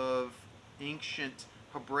majority of ancient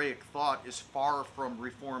Hebraic thought is far from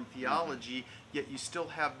Reformed theology, yet you still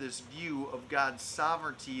have this view of God's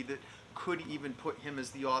sovereignty that could even put Him as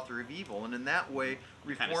the author of evil. And in that way,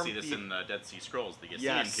 Reformed... kind of see this in the Dead Sea Scrolls, the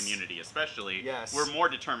Essene community especially. Yes. We're more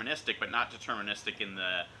deterministic, but not deterministic in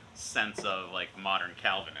the sense of, like, modern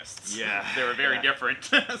Calvinists. Yeah. They were very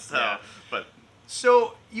different.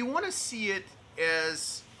 So you want to see it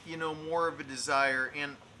as, more of a desire,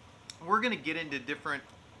 and we're going to get into different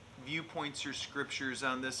viewpoints or scriptures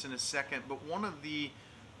on this in a second, but one of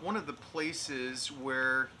the places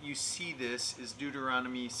where you see this is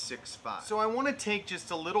Deuteronomy 6:5. So I want to take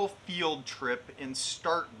just a little field trip and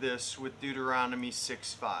start this with Deuteronomy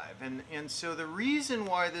 6:5. And so the reason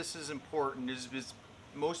why this is important is because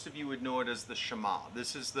most of you would know it as the Shema.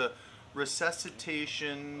 This is the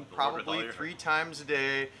resuscitation, probably 3 times a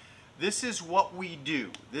day. This is what we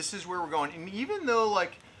do. This is where we're going. And even though,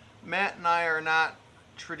 like, Matt and I are not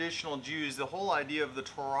traditional Jews, the whole idea of the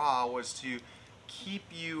Torah was to keep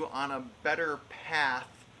you on a better path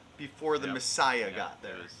before the Messiah got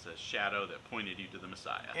there. It was a shadow that pointed you to the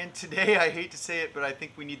Messiah. And today, I hate to say it, but I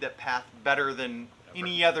think we need that path better than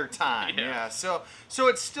any other time. So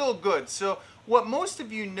it's still good. So what most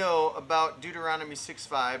of you know about Deuteronomy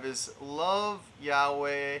 6:5 is love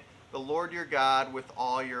Yahweh, the Lord your God, with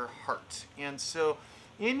all your heart. And so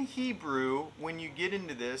in Hebrew, when you get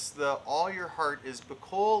into this, the all your heart is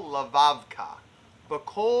B'kol Lavavka.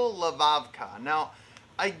 B'kol Lavavka. Now,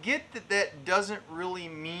 I get that doesn't really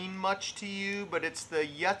mean much to you, but it's the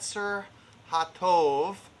Yetzer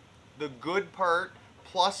HaTov the good part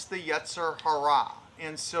plus the Yetzer Hara.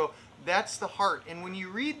 And so that's the heart. And when you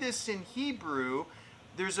read this in Hebrew,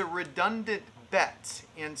 there's a redundant bet.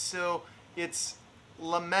 And so it's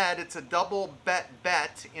lamed, it's a double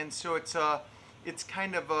bet. And so it's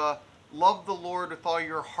kind of a love the Lord with all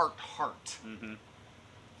your heart. Mm-hmm.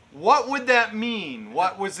 What would that mean?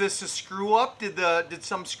 What was this, a screw up? Did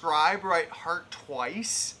some scribe write heart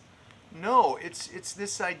twice? No, it's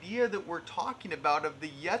this idea that we're talking about of the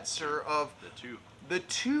Yetzer of the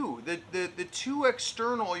two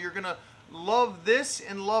external. You're gonna love this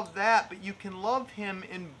and love that, but you can love him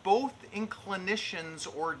in both inclinations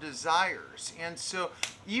or desires. And so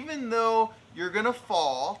even though you're gonna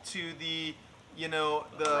fall to the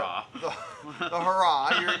hara,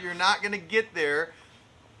 you're not gonna get there.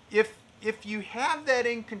 If you have that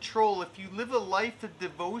in control, if you live a life of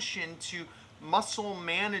devotion to muscle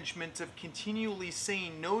management, of continually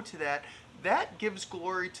saying no to that, that gives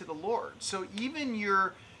glory to the Lord. So even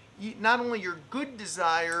not only your good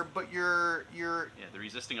desire, but your the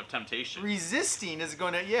resisting of temptation. Resisting is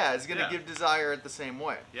gonna give desire at the same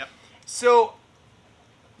way. Yep. So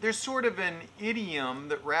there's sort of an idiom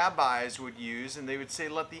that rabbis would use, and they would say,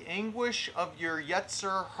 let the anguish of your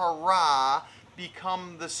Yetzer Hara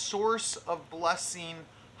become the source of blessing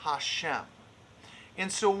Hashem. And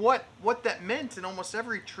so what that meant, and almost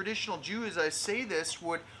every traditional Jew, as I say this,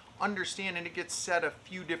 would understand, and it gets said a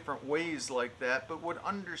few different ways like that, but would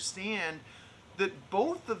understand that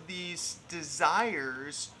both of these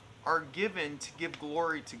desires are given to give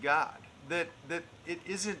glory to God. That it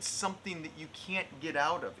isn't something that you can't get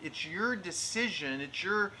out of. It's your decision, it's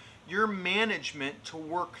your management to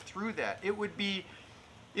work through that. It would be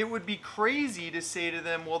crazy to say to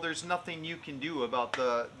them, well, there's nothing you can do about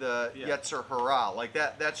the Yetzer Hara. Like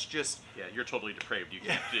that's just... Yeah, you're totally depraved. You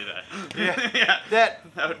can't do that. Yeah. That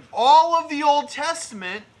all of the Old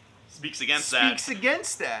Testament speaks against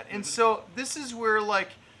that. And so this is where,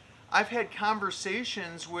 like, I've had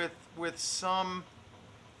conversations with some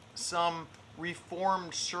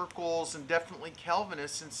Reformed circles and definitely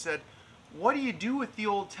Calvinists and said, what do you do with the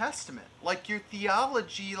Old Testament? Like, your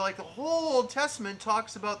theology, like the whole Old Testament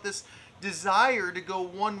talks about this desire to go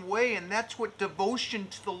one way, and that's what devotion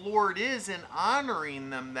to the Lord is, and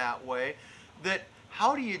honoring them that way. That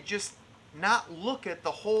how do you just not look at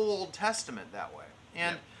the whole Old Testament that way?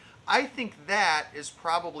 And I think that is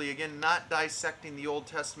probably, again, not dissecting the Old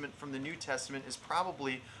Testament from the New Testament, is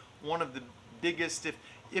probably one of the biggest,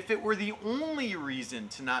 if it were the only reason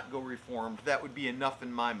to not go Reformed, that would be enough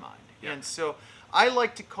in my mind. Yeah. And so I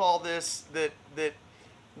like to call this that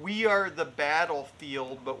we are the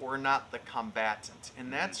battlefield, but we're not the combatant.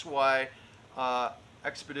 And that's why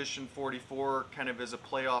Expedition 44 kind of is a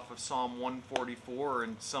playoff of Psalm 144.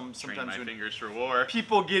 And sometimes when fingers for war,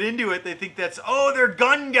 people get into it, they think that's, they're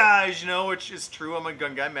gun guys, which is true. I'm a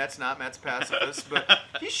gun guy. Matt's not. Matt's pacifist. But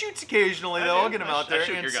he shoots occasionally, though. I'll get him out there.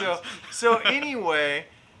 And so anyway...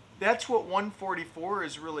 That's what 144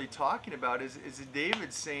 is really talking about, is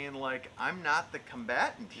David saying, like, I'm not the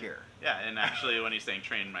combatant here. Yeah, and actually when he's saying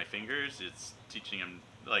train my fingers, it's teaching him,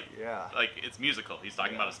 like it's musical. He's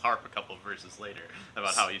talking about his harp a couple of verses later,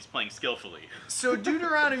 about how he's playing skillfully. So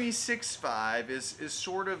Deuteronomy 6:5 is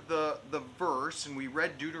sort of the verse, and we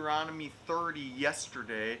read Deuteronomy 30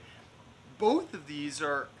 yesterday. Both of these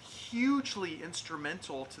are hugely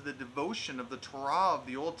instrumental to the devotion of the Torah of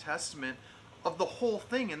the Old Testament, of the whole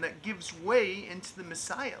thing, and that gives way into the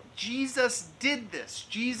Messiah. Jesus did this.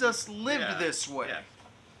 Jesus lived this way. Yeah.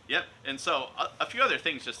 Yep. And so a few other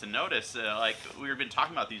things just to notice, like we've been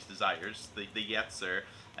talking about these desires, the Yetzer,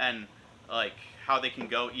 and like how they can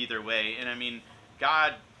go either way. And I mean,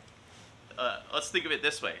 God, let's think of it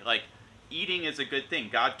this way: like eating is a good thing.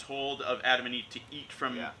 God told of Adam and Eve to eat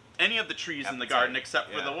from any of the trees in the garden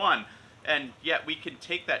except for the one. And yet we can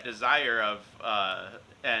take that desire of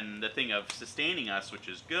and the thing of sustaining us, which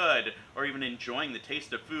is good, or even enjoying the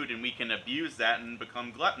taste of food, and we can abuse that and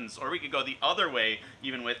become gluttons. Or we could go the other way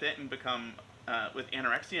even with it and become with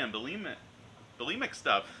anorexia and bulimic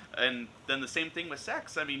stuff. And then the same thing with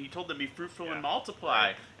sex. I mean, he told them be fruitful and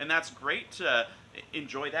multiply, and that's great to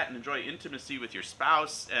enjoy that and enjoy intimacy with your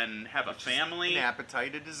spouse and have a family. An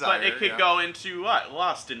appetite, a desire. But it could go into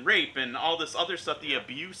lust and rape and all this other stuff, the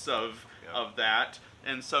abuse of that.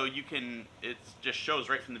 And so it just shows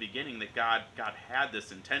right from the beginning that God had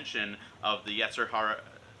this intention of the Yetzer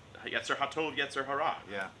Hatov, Yetzer Hara.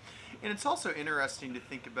 Yeah. And it's also interesting to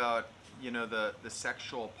think about, the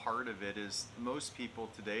sexual part of it. Is most people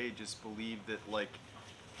today just believe that, like,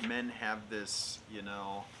 men have this,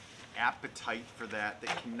 appetite for that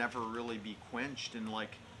can never really be quenched. And,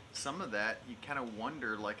 like, some of that you kind of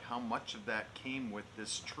wonder like how much of that came with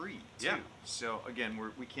this tree too. Yeah. So again,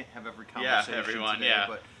 we can't have every Yeah, conversation everyone, today, yeah.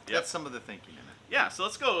 but Yep. that's some of the thinking in it. Yeah, so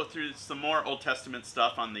let's go through some more Old Testament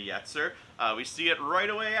stuff on the Yetzer. We see it right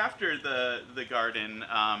away after the garden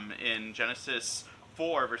in Genesis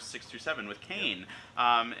 4, verse 6 through 7 with Cain.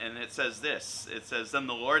 And it says this. It says, "Then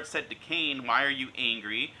the Lord said to Cain, 'Why are you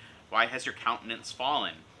angry? Why has your countenance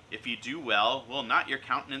fallen? If you do well, will not your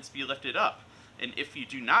countenance be lifted up? And if you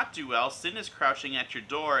do not do well, sin is crouching at your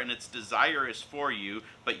door, and its desire is for you,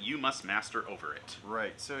 but you must master over it.'"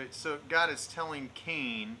 Right. So God is telling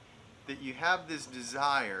Cain that you have this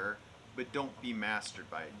desire, but don't be mastered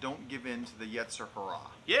by it. Don't give in to the Yetzer Hara.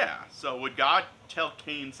 Yeah, so would God tell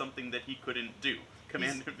Cain something that he couldn't do?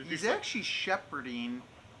 Command him to do He's something? actually shepherding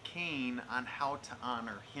Cain on how to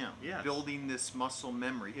honor him, Yes. building this muscle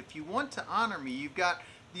memory. If you want to honor me, you've got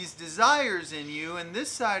these desires in you, and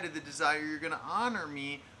this side of the desire, you're going to honor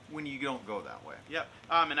me when you don't go that way. Yep.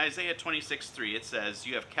 In Isaiah 26:3, it says,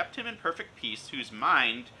 "You have kept him in perfect peace, whose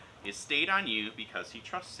mind is stayed on you because he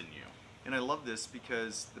trusts in you." And I love this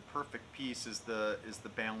because the perfect peace is the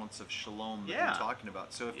balance of shalom that Yeah. you're talking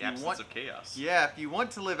about. So if The you absence want of chaos. Yeah, if you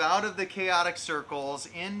want to live out of the chaotic circles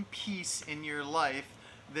in peace in your life,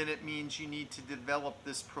 then it means you need to develop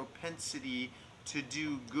this propensity to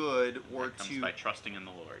do good or That comes to by trusting in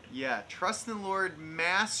the Lord. trust in the Lord,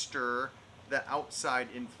 master the outside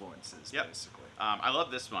influences, Yep. basically. I love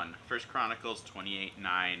this one. 1 Chronicles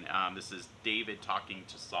 28:9. This is David talking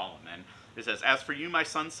to Solomon. It says, "As for you, my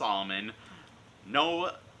son Solomon,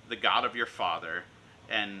 know the God of your father,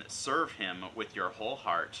 and serve him with your whole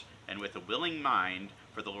heart and with a willing mind,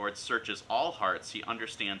 for the Lord searches all hearts. He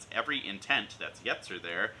understands every intent," that's Yetzer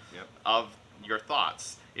there, Yep. "of your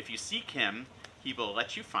thoughts. If you seek him, he will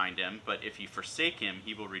let you find him, but if you forsake him,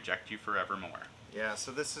 he will reject you forevermore." Yeah,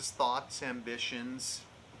 so this is thoughts, ambitions.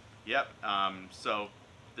 Yep. So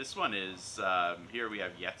this one is here we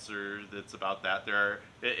have Yetzer. That's about that.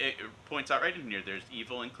 It points out right in here. There's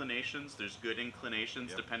evil inclinations. There's good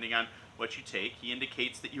inclinations, Yep. depending on what you take. He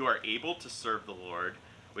indicates that you are able to serve the Lord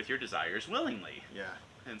with your desires willingly, Yeah.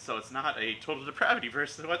 and so it's not a total depravity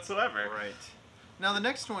verse whatsoever. Right. Now the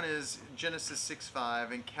next one is Genesis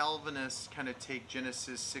 6:5, and Calvinists kind of take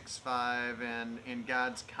Genesis 6:5 and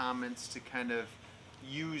God's comments to kind of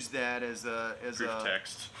use that as a Proof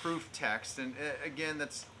text. proof text. And again,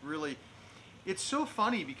 that's really, it's so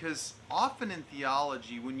funny because often in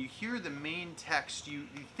theology, when you hear the main text, you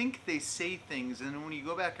think they say things, and then when you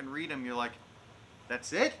go back and read them, you're like,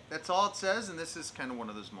 that's it? That's all it says? And this is kind of one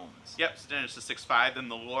of those moments. Yep, so Genesis 6:5, "Then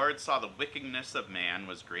the Lord saw the wickedness of man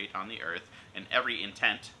was great on the earth, and every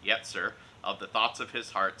intent, Yetzer, of the thoughts of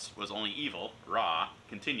his hearts was only evil," Ra,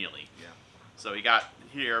 "continually." Yeah. So we got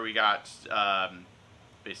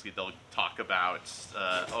basically they'll talk about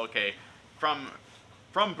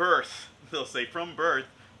from birth, they'll say from birth,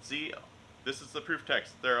 see, this is the proof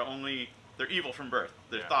text, they're evil from birth,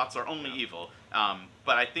 their Yeah. thoughts are only Yeah. evil.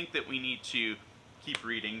 But I think that we need to keep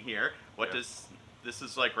reading here. Yeah. This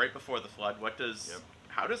is like right before the flood, Yep.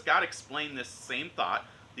 how does God explain this same thought?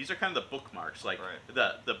 These are kind of the bookmarks, like Right.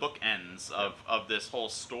 the bookends of this whole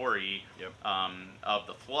story Yep. of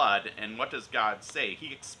the flood. And what does God say?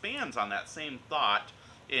 He expands on that same thought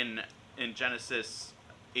in Genesis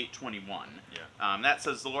 8:21. Yeah. That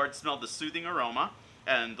says, "The Lord smelled the soothing aroma,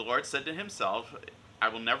 and the Lord said to himself, I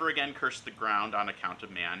will never again curse the ground on account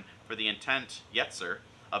of man, for the intent, Yetzer,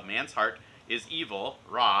 of man's heart is evil,"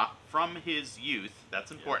 Ra, "from his youth."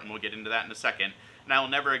 That's important. We'll get into that in a second. "And I will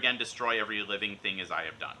never again destroy every living thing as I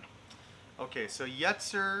have done." Okay, so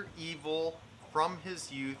Yetzer, evil, from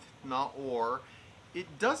his youth, Naor.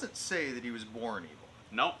 It doesn't say that he was born evil.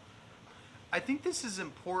 Nope. I think this is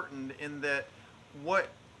important in that what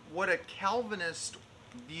a Calvinist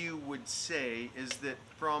view would say is that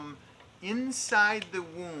from inside the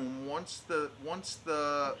womb, once that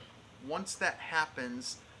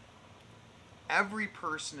happens, every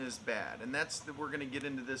person is bad, and we're going to get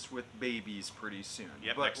into this with babies pretty soon.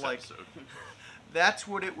 Yep, but next like episode. that's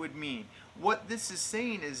what it would mean. What this is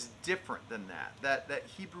saying is different than that. That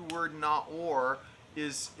Hebrew word Naor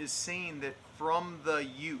is saying that from the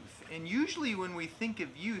youth. And usually when we think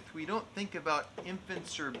of youth, we don't think about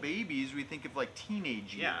infants or babies. We think of like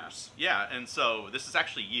teenage years. Yeah, and so this is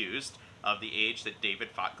actually used of the age that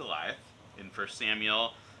David fought Goliath in 1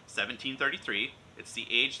 Samuel 17:33. It's the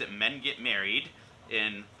age that men get married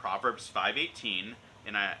in Proverbs 5:18,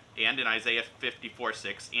 and in Isaiah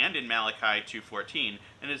 54:6, and in Malachi 2:14,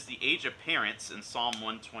 and it's the age of parents in Psalm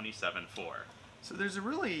 127:4. So there's a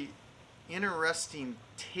really interesting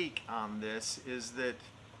take on this, is that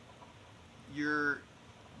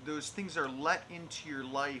those things are let into your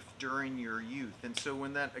life during your youth. And so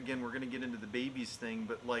when that, again, we're going to get into the babies thing,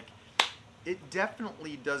 but like, it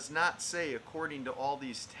definitely does not say, according to all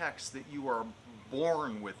these texts, that you are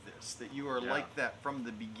born with this, that you are like that from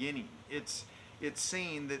the beginning. It's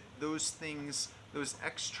saying that those things, those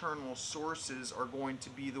external sources, are going to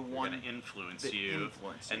be the one going to influence you,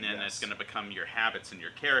 influence and then it's going to become your habits and your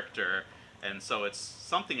character. And so it's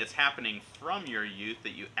something that's happening from your youth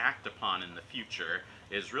that you act upon in the future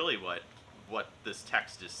is really what this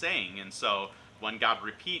text is saying. And so when God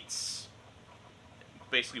repeats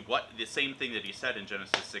basically the same thing that he said in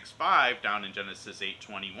Genesis 6:5 down in Genesis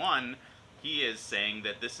 8:21, he is saying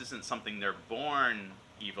that this isn't something they're born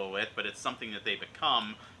evil with, but it's something that they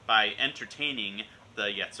become by entertaining the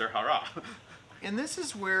Yetzer Hara. And this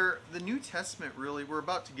is where the New Testament really, we're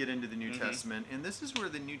about to get into the New Testament, and this is where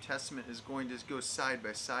the New Testament is going to go side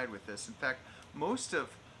by side with this. In fact, most of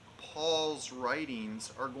Paul's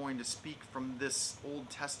writings are going to speak from this Old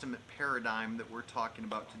Testament paradigm that we're talking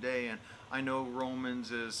about today. And I know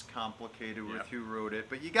Romans is complicated with who wrote it,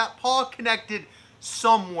 but you got Paul connected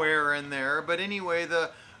somewhere in there. But anyway,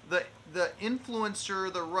 the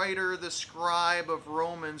influencer, the writer, the scribe of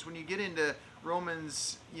Romans, when you get into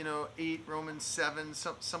Romans 8, Romans 7,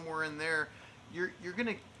 somewhere in there, you're going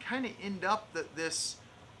to kind of end up that this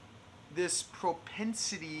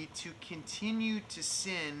propensity to continue to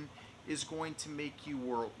sin is going to make you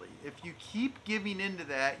worldly. If you keep giving into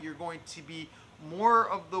that, you're going to be more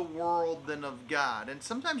of the world than of God. And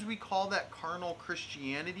sometimes we call that carnal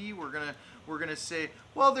Christianity. We're gonna say,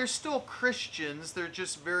 well, they're still Christians, they're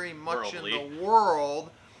just very much worldly in the world.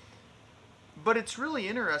 But it's really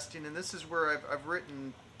interesting, and this is where I've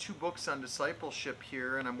written 2 books on discipleship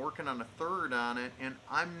here, and I'm working on a 3rd on it, and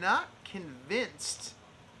I'm not convinced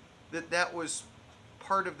that was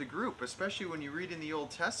part of the group, especially when you read in the Old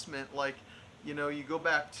Testament, like, you go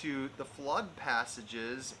back to the flood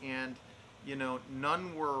passages, and,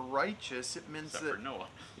 none were righteous. It means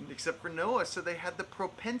except for Noah. So they had the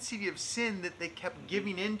propensity of sin that they kept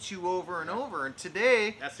giving into over and over. And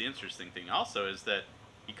today... That's the interesting thing also, is that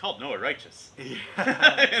he called Noah righteous in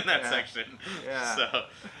that section. Yeah. So.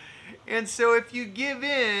 And so if you give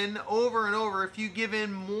in over and over, if you give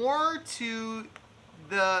in more to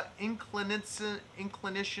the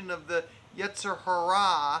inclination of the Yetzer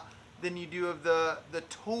Hara than you do of the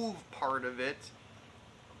Tov part of it,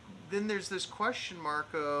 then there's this question mark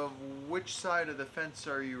of which side of the fence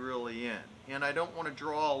are you really in? And I don't want to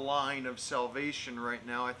draw a line of salvation right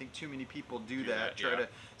now. I think too many people do that. Try to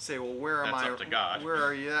say, well, where am I? That's up to God. Where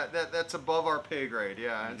are you? That's above our pay grade.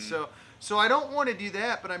 Yeah. And so I don't want to do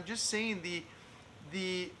that, but I'm just saying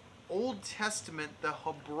the Old Testament, the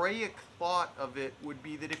Hebraic thought of it would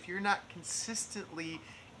be that if you're not consistently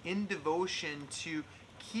in devotion to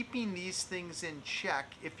keeping these things in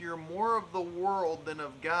check, if you're more of the world than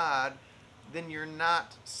of God, then you're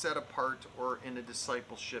not set apart or in a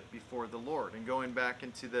discipleship before the Lord. And going back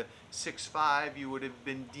into the 6:5, you would have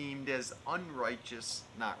been deemed as unrighteous,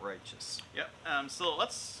 not righteous. Yep. So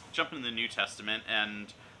let's jump into the New Testament,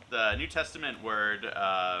 and the New Testament word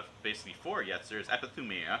basically for Yetzer is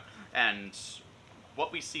epithumia, and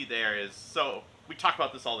what we see there is, so we talk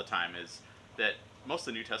about this all the time, is that most of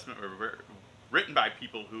the New Testament were written by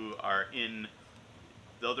people who are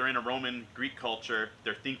though they're in a Roman Greek culture,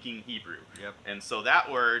 they're thinking Hebrew. Yep. And so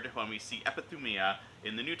that word, when we see epithumia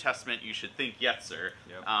in the New Testament, you should think Yetzer.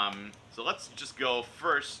 Yep. So let's just go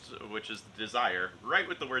first, which is the desire, right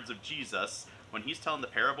with the words of Jesus when he's telling the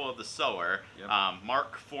parable of the sower. Yep.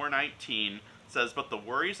 Mark 4:19 says, "But the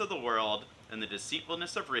worries of the world and the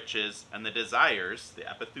deceitfulness of riches and the desires," the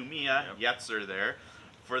epithumia, Yetzer there,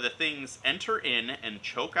 "for the things enter in and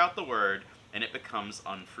choke out the word, and it becomes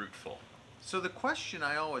unfruitful." So the question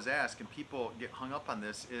I always ask, and people get hung up on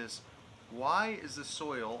this, is why is the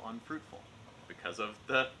soil unfruitful? Because of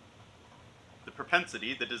the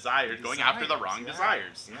propensity, the desire, going after the wrong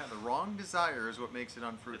desires. Yeah, the wrong desire is what makes it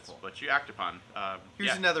unfruitful. It's what you act upon.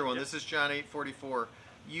 Here's another one. This is John 8:44.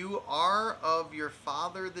 "You are of your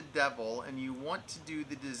father the devil, and you want to do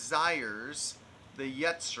the desires, the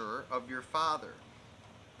Yetzer, of your father."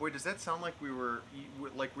 Boy, does that sound like we were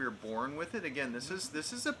born with it? Again, this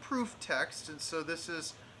is a proof text, and so this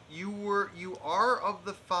is you are of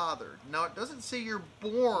the Father. Now it doesn't say you're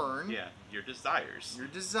born. Yeah, your desires. Your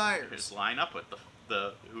desires just line up with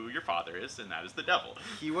the who your father is, and that is the devil.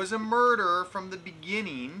 He was a murderer from the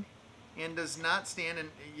beginning, and does not stand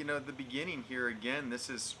in the beginning here again. This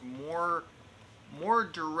is more more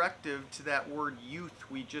directive to that word youth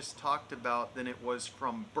we just talked about than it was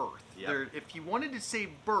from birth. Yep. There, if he wanted to say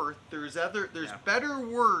birth, there's Yeah. better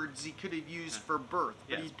words he could have used for birth.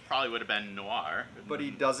 Yeah, But it probably would have been noir.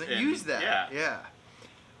 he doesn't And- use that. Yeah.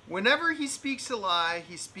 Whenever he speaks a lie,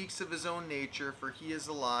 he speaks of his own nature, for he is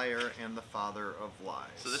a liar and the father of lies.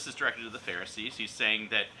 So this is directed to the Pharisees. He's saying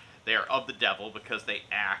that they are of the devil because they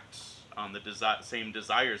act on the same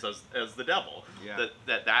desires as the devil. Yeah.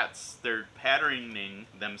 That's they're patterning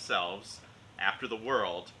themselves after the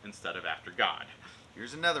world instead of after God.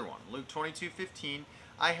 Here's another one. Luke 22:15.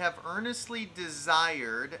 I have earnestly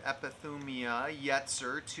desired, epithumia,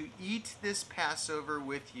 yetzer, to eat this Passover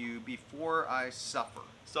with you before I suffer.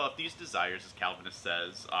 So if these desires, as Calvinist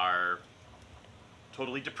says, are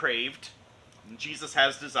totally depraved, and Jesus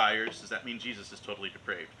has desires, does that mean Jesus is totally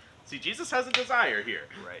depraved? See, Jesus has a desire here.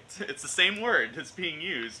 Right. It's the same word that's being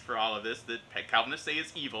used for all of this that Calvinists say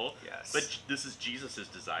is evil. Yes. But this is Jesus'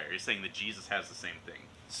 desire. He's saying that Jesus has the same thing.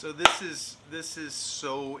 So this is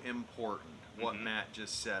so important what Mhm. Matt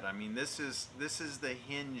just said. I mean, this is the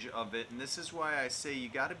hinge of it, and this is why I say you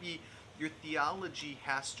got to be, your theology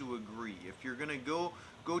has to agree. If you're going to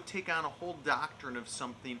go take on a whole doctrine of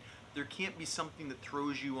something, there can't be something that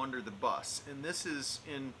throws you under the bus. And this is,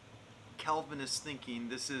 in Calvinist thinking,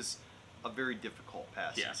 this is a very difficult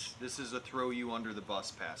passage. Yes. This is a throw you under the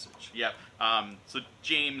bus passage. Yep. So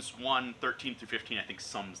James 1:13-15, I think,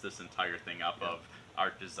 sums this entire thing up of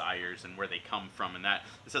our desires and where they come from. And that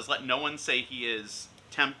it says, let no one say he is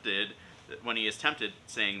tempted when he is tempted,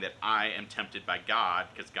 saying that I am tempted by God,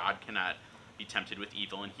 because God cannot be tempted with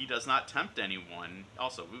evil, and he does not tempt anyone.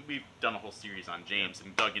 Also, we've done a whole series on James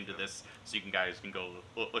and dug into this, so you guys can go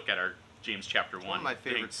look at our James chapter 1. One of my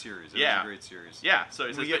favorite series. It Yeah. was a great series. Yeah, so it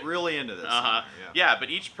says, We get really into this. Yeah, but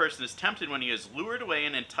each person is tempted when he is lured away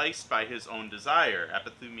and enticed by his own desire.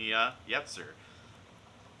 Epithumia, yetzer.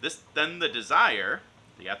 Then the desire,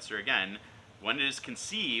 the yetzer again, when it is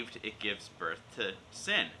conceived, it gives birth to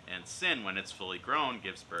sin. And sin, when it's fully grown,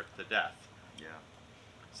 gives birth to death. Yeah.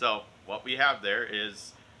 So what we have there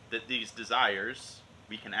is that these desires,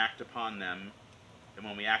 we can act upon them, and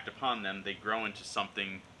when we act upon them, they grow into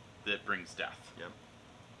something that brings death. Yep.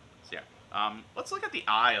 So yeah, let's look at the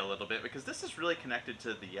eye a little bit, because this is really connected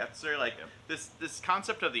to the yetzer. Like this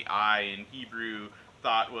concept of the eye in Hebrew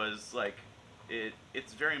thought was like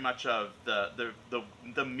it's very much of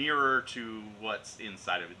the mirror to what's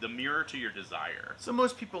inside of it, the mirror to your desire. So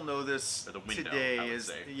most people know this Or the window, today I would is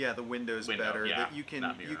say. the window's Window, better. yeah, That you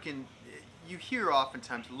not mirror. can you hear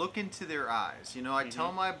oftentimes, look into their eyes. You know, I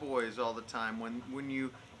tell Mhm. my boys all the time, when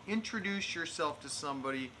you introduce yourself to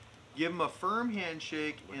somebody, give them a firm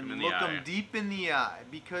handshake Look 'em and in the look eye. them deep in the eye,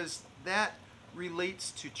 because that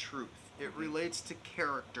relates to truth. It relates to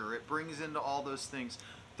character. It brings into all those things.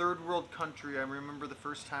 Third world country. I remember the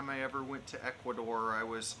first time I ever went to Ecuador. I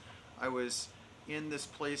was in this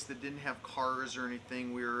place that didn't have cars or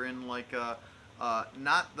anything. We were in like a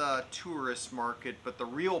not the tourist market, but the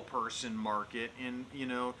real person market, and you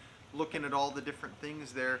know, looking at all the different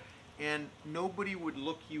things there, and nobody would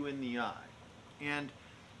look you in the eye. And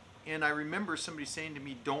I remember somebody saying to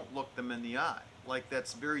me, "Don't look them in the eye." Like,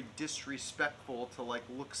 that's very disrespectful to like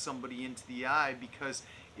look somebody into the eye, because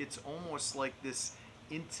it's almost like this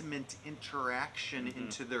intimate interaction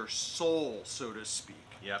into their soul, so to speak.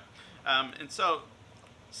 Yep. And so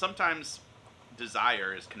sometimes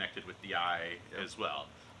desire is connected with the eye as well.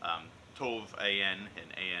 Tov, A-N,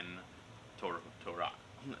 and A-N, Torah,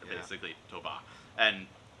 basically, Tovah. And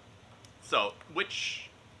so, which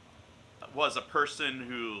was a person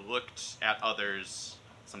who looked at others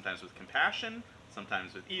sometimes with compassion,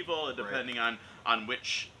 sometimes with evil, depending on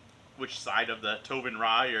which side of the Tov and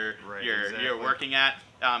Ra you're exactly. working at.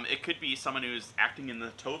 It could be someone who's acting in the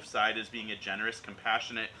Tov side as being a generous,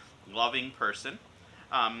 compassionate, loving person.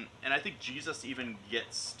 And I think Jesus even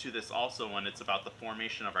gets to this also when it's about the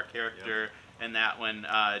formation of our character, and that when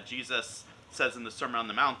Jesus says in the Sermon on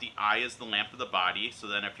the Mount, the eye is the lamp of the body, so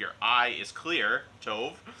then if your eye is clear,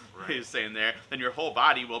 Tov, he's saying there, then your whole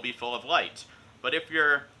body will be full of light. But if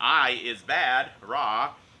your eye is bad,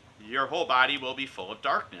 Ra, your whole body will be full of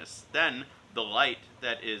darkness. Then the light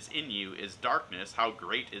that is in you is darkness. How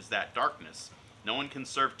great is that darkness? No one can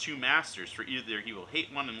serve two masters, for either he will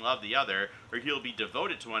hate one and love the other, or he will be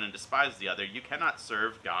devoted to one and despise the other. You cannot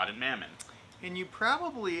serve God and mammon. And you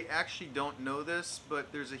probably actually don't know this,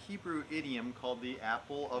 but there's a Hebrew idiom called the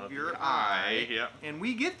apple of your eye. Yeah. And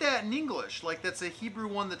we get that in English. Like, that's a Hebrew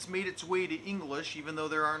one that's made its way to English, even though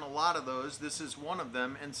there aren't a lot of those. This is one of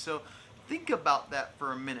them. And so think about that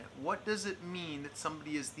for a minute. What does it mean that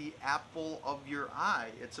somebody is the apple of your eye?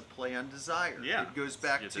 It's a play on desire. Yeah. It goes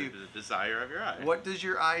back It's to the desire of your eye. what does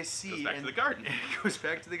your eye see? Goes back to the garden. It goes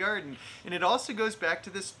back to the garden. And it also goes back to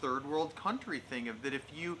this third world country thing of that if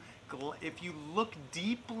you look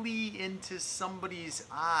deeply into somebody's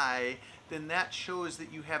eye, then that shows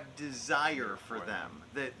that you have desire for them.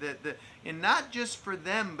 And not just for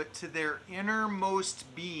them, but to their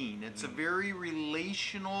innermost being. It's a very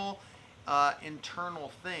relational,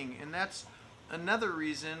 internal thing. And that's another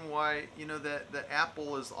reason why, that the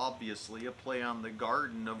apple is obviously a play on the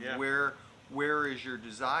garden of where is your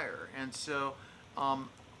desire. And so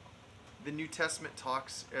the New Testament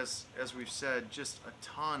talks, as we've said, just a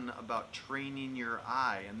ton about training your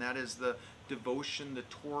eye, and that is the devotion, the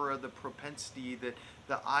Torah, the propensity that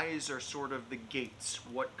the eyes are sort of the gates.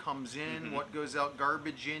 What comes in, what goes out,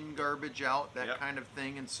 garbage in, garbage out, that kind of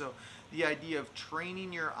thing. And so the idea of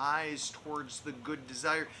training your eyes towards the good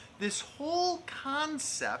desire, this whole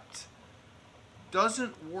concept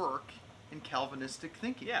doesn't work in Calvinistic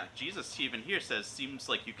thinking. Yeah, Jesus even here says, seems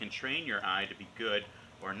like you can train your eye to be good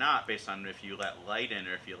or not based on if you let light in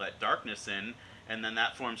or if you let darkness in, and then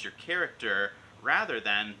that forms your character, rather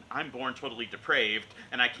than I'm born totally depraved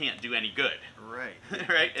and I can't do any good. Right.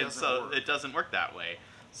 Right? And so it doesn't work that way.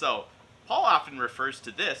 So Paul often refers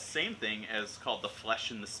to this same thing as called the flesh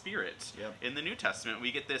and the spirit. Yep. In the New Testament,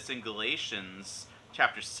 we get this in Galatians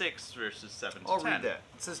chapter 6, verses 7 to 10. I'll read that.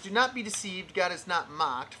 It says, "Do not be deceived, God is not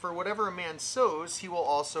mocked, for whatever a man sows, he will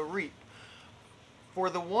also reap. For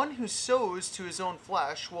the one who sows to his own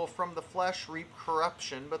flesh will from the flesh reap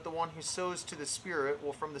corruption, but the one who sows to the Spirit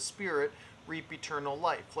will from the Spirit reap eternal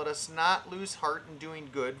life. Let us not lose heart in doing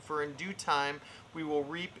good, for in due time we will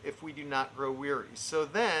reap if we do not grow weary. So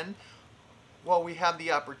then, while we have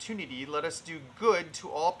the opportunity, let us do good to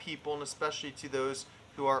all people, and especially to those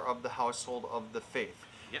who are of the household of the faith."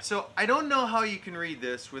 Yep. So I don't know how you can read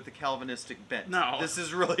this with a Calvinistic bent. No. This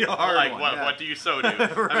is really a hard like, one. what do you sow to?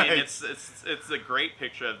 Right. I mean, it's a great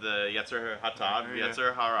picture of the Yetzer Hatav,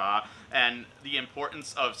 Yetzer Hara, and the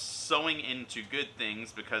importance of sowing into good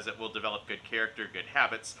things because it will develop good character, good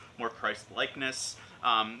habits, more Christ-likeness,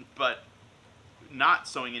 but not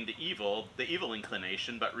sowing into evil, the evil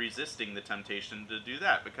inclination, but resisting the temptation to do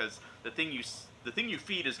that, because the thing you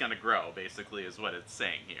feed is going to grow, basically, is what it's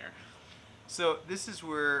saying here. So this is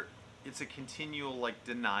where it's a continual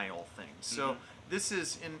denial thing. So this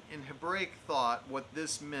is in Hebraic thought, what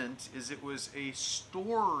this meant is it was a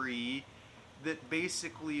story that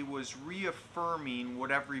basically was reaffirming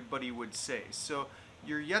what everybody would say. So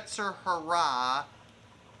your Yetzer Hara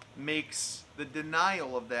makes the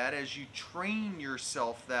denial of that as you train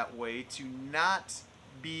yourself that way to not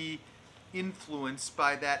be influenced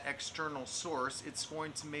by that external source. It's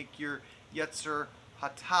going to make your Yetzer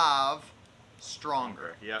Hatav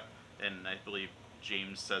stronger. Yep. And I believe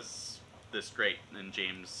James says this great in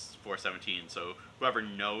James 4:17. So whoever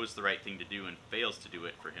knows the right thing to do and fails to do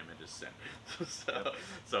it, for him it is sin.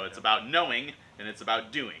 So it's about knowing and it's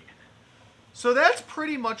about doing. So that's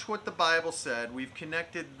pretty much what the Bible said. We've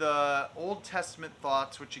connected the Old Testament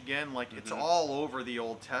thoughts, which again, it's all over the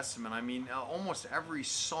Old Testament. I mean, almost every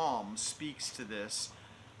psalm speaks to this.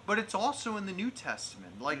 But it's also in the New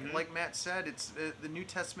Testament. Like Matt said, it's the New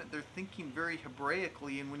Testament, they're thinking very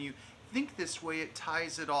Hebraically, and when you think this way, it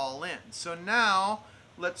ties it all in. So now,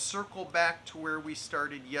 let's circle back to where we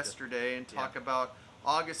started yesterday and talk about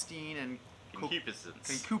Augustine and Concupiscence.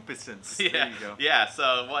 Concupiscence. Yeah. There you go. Yeah,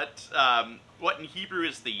 so what in Hebrew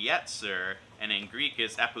is the Yetzer, and in Greek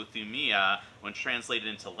is apothumia, when translated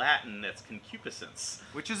into Latin, that's concupiscence.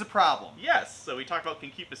 Which is a problem. Yes, so we talked about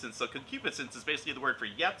concupiscence. So concupiscence is basically the word for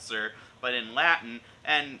Yetzer, but in Latin.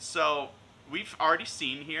 And so we've already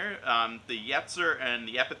seen here, the Yetzer and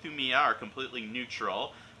the epithumia are completely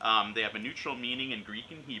neutral. They have a neutral meaning in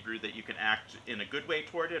Greek and Hebrew that you can act in a good way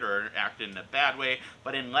toward it or act in a bad way.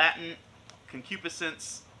 But in Latin,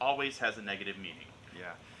 concupiscence always has a negative meaning.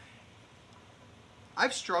 Yeah.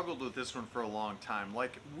 I've struggled with this one for a long time.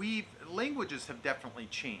 Languages have definitely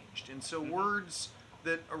changed. And so words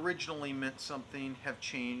that originally meant something have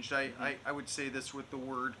changed. I would say this with the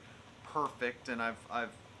word perfect, and I've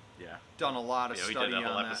done a lot of study on that. We did a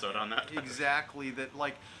whole episode on that. Exactly. That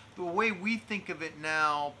the way we think of it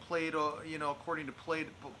now, Plato, according to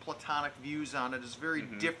Platonic views on it, is very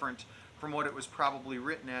different from what it was probably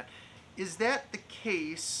written at. Is that the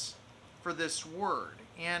case for this word?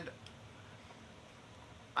 And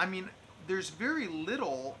I mean, there's very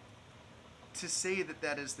little to say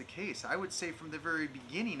that is the case. I would say from the very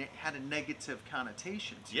beginning it had a negative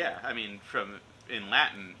connotation to it. Yeah, I mean, in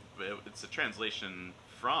Latin, it's a translation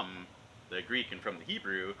from the Greek and from the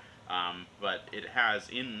Hebrew, but it has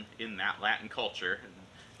in that Latin culture,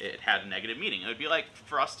 it had a negative meaning. It would be like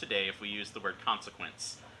for us today if we use the word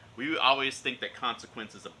consequence. We always think that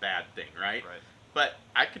consequence is a bad thing, right? Right. But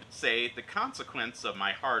I could say the consequence of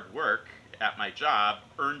my hard work at my job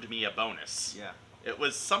earned me a bonus. Yeah. It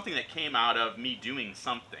was something that came out of me doing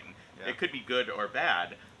something. Yeah. It could be good or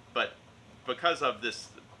bad, but because of this,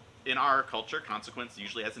 in our culture, consequence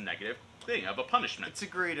usually has a negative thing of a punishment. It's a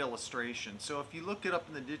great illustration. So if you look it up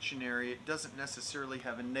in the dictionary, it doesn't necessarily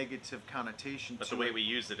have a negative connotation But to the way it. we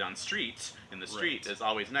use it on street, in the street, Right. is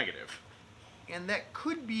always negative. And that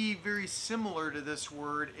could be very similar to this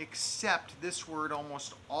word, except this word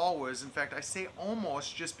almost always, in fact, I say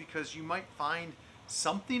almost just because you might find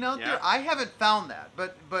something out Yeah. there. I haven't found that,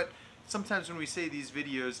 but sometimes when we say these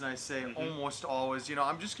videos and I say Mhm. almost always,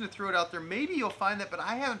 I'm just going to throw it out there. Maybe you'll find that, but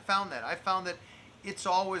I haven't found that. I found that it's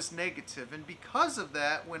always negative. And because of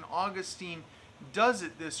that, when Augustine does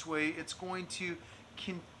it this way, it's going to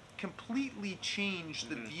completely change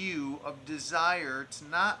the view of desire, to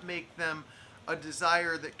not make them a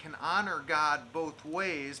desire that can honor God both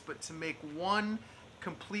ways, but to make one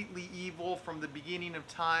completely evil from the beginning of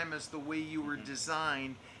time as the way you were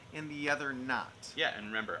designed, and the other not. Yeah, and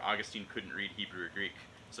remember, Augustine couldn't read Hebrew or Greek,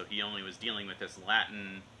 so he only was dealing with this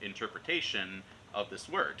Latin interpretation of this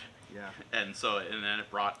word. Yeah. And then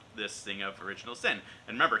it brought this thing of original sin.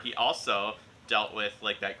 And remember, he also dealt with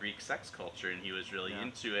like that Greek sex culture, and he was really Yeah.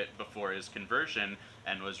 into it before his conversion,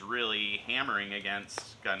 and was really hammering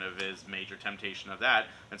against kind of his major temptation of that.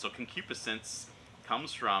 And so concupiscence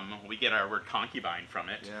comes from, we get our word concubine from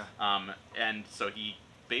it. Yeah. And so he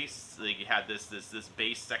basically had this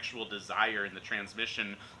base sexual desire in the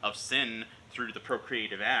transmission of sin through the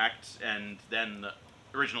procreative act, and then the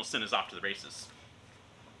original sin is off to the races.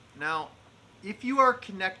 Now, if you are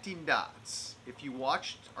connecting dots, if you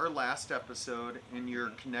watched our last episode and you're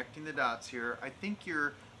connecting the dots here, I think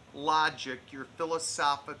your logic, your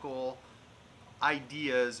philosophical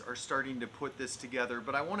ideas are starting to put this together,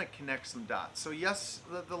 but I want to connect some dots. So yes,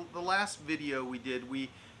 the last video we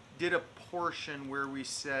did a portion where we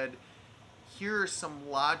said, here are some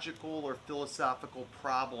logical or philosophical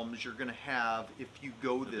problems you're going to have if you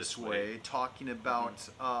go this way, talking about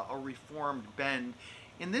a reformed bend.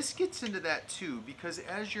 And this gets into that too, because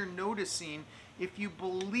as you're noticing, if you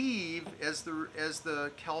believe, as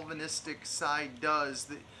the Calvinistic side does,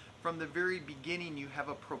 that from the very beginning you have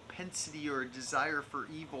a propensity or a desire for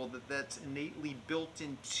evil, that's innately built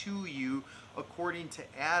into you according to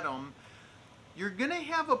Adam, you're going to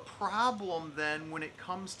have a problem then when it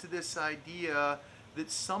comes to this idea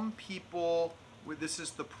that some people, this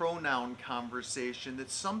is the pronoun conversation,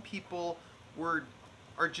 that some people are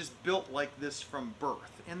just built like this from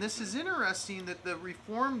birth. And this is interesting that the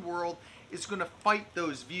Reformed world is going to fight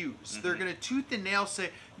those views. They're going to tooth and nail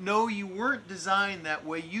say, no, you weren't designed that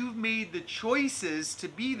way. You've made the choices to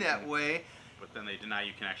be that way. But then they deny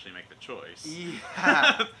you can actually make the choice.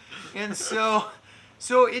 Yeah. And so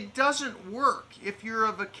it doesn't work. If you're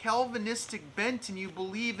of a Calvinistic bent and you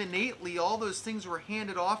believe innately all those things were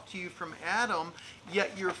handed off to you from Adam,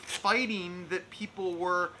 yet you're fighting that people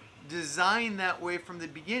were designed that way from the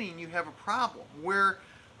beginning, you have a problem. Where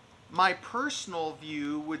my personal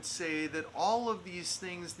view would say that all of these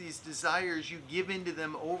things, these desires, you give into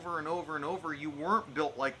them over and over and over. You weren't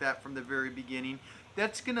built like that from the very beginning.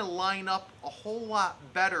 That's going to line up a whole lot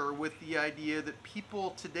better with the idea that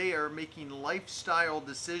people today are making lifestyle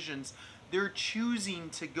decisions. They're choosing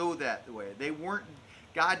to go that way.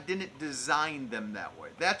 God didn't design them that way.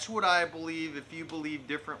 That's what I believe. If you believe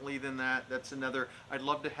differently than that, that's another. I'd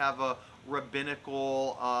love to have a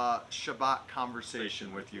rabbinical Shabbat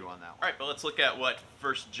conversation with you on that one. All right, but let's look at what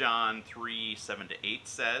 1 John 3:7-8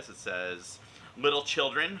 says. It says, "Little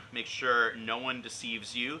children, make sure no one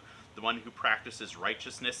deceives you. The one who practices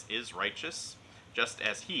righteousness is righteous, just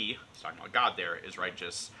as he," he's talking about God there, "is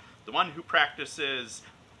righteous. The one who practices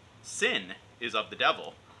sin is of the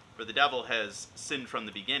devil, for the devil has sinned from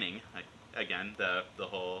the beginning." Again, the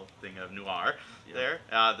whole thing of noir there.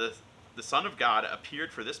 The Son of God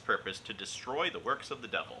appeared for this purpose, to destroy the works of the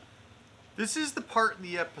devil. This is the part in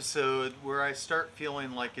the episode where I start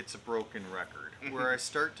feeling like it's a broken record, where I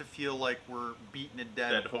start to feel like we're beating a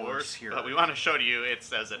dead horse here. But we want to show to you it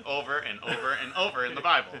says it over and over and over in the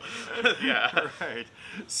Bible. Yeah. Right.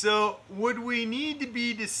 So, would we need to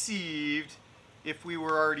be deceived if we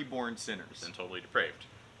were already born sinners? And totally depraved.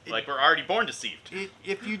 Like we're already born deceived.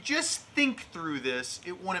 If you just think through this,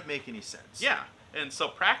 it wouldn't make any sense. Yeah. And so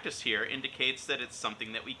practice here indicates that it's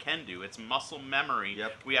something that we can do. It's muscle memory.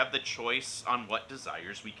 Yep. We have the choice on what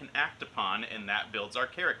desires we can act upon, and that builds our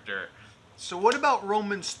character. So what about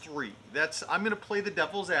Romans 3? I'm going to play the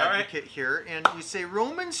devil's advocate here, and you say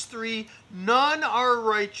Romans 3, none are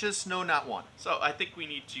righteous, no, not one. So I think we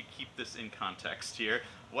need to keep this in context here.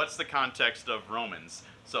 What's the context of Romans?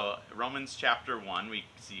 So Romans chapter 1, we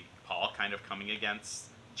see Paul kind of coming against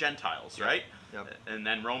Gentiles, right? Yep. And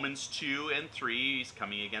then Romans 2 and 3, he's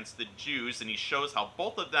coming against the Jews, and he shows how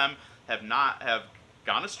both of them have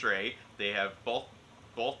gone astray. They have both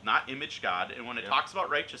not imaged God. And when it talks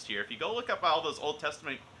about righteous here, if you go look up all those Old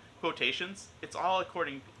Testament quotations, it's all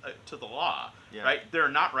according to the law, right? They're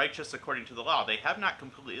not righteous according to the law. They have not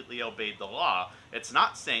completely obeyed the law. It's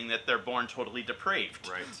not saying that they're born totally depraved.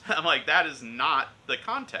 Right. I'm like, that is not the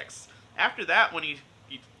context. After that, when he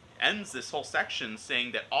ends this whole section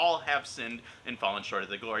saying that all have sinned and fallen short of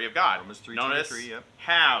the glory of God. Romans 3:23, Notice, yep.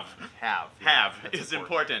 have That's is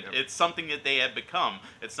important. Yep. It's something that they have become.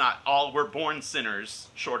 It's not all we're born sinners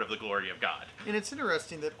short of the glory of God. And it's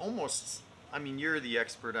interesting that almost, I mean, you're the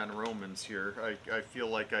expert on Romans here. I feel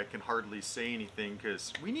like I can hardly say anything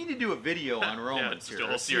because we need to do a video on Romans just here. a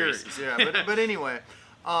whole series. Yeah, but anyway,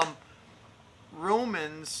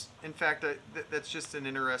 Romans, in fact, that's just an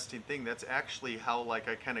interesting thing. That's actually how I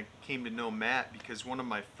kind of came to know Matt, because one of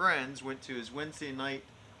my friends went to his Wednesday night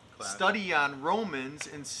study on Romans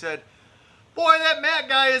and said, boy, that Matt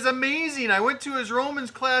guy is amazing. I went to his Romans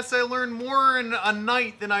class. I learned more in a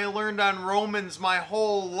night than I learned on Romans my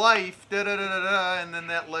whole life. And then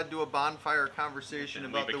that led to a bonfire conversation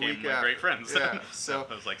And about we the became week after. great friends. Yeah, so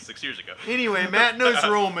that was like 6 years ago. anyway, Matt knows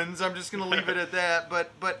Romans. I'm just going to leave it at that.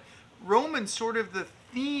 But Romans, sort of the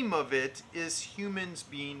theme of it is humans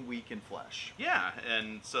being weak in flesh. Yeah,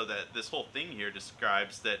 and so that this whole thing here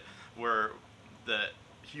describes that the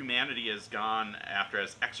humanity has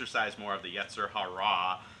exercised more of the Yetzer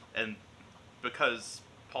Hara, and because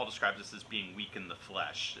Paul describes this as being weak in the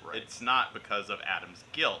flesh, it's not because of Adam's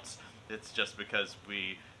guilt. It's just because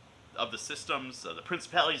of the systems, of the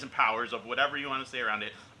principalities and powers, of whatever you want to say around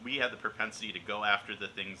it, we have the propensity to go after the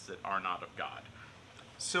things that are not of God.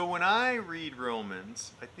 So when I read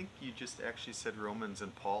Romans, I think you just actually said Romans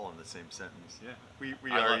and Paul in the same sentence. Yeah.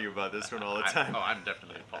 We argue about this one all the time. I'm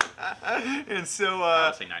definitely a Paul. And so I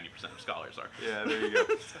would say 90% of scholars are. yeah, there you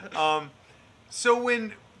go. So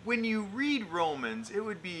when you read Romans, it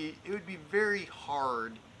would be very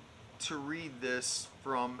hard to read this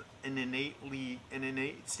from an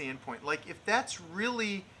innate standpoint. Like, if that's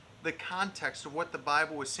really the context of what the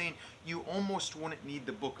Bible was saying, you almost wouldn't need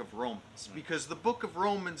the book of Romans, because the book of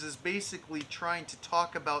Romans is basically trying to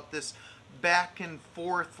talk about this back and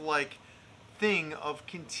forth thing of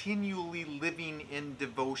continually living in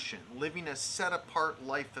devotion, living a set apart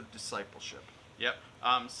life of discipleship. Yep.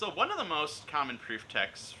 So one of the most common proof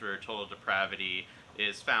texts for total depravity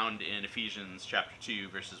is found in Ephesians chapter 2,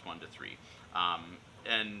 verses 1 to 3.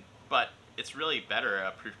 But it's really better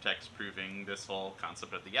a proof text proving this whole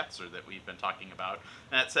concept of the Yetzer that we've been talking about.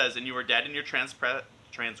 And it says, and you were dead in your trespasses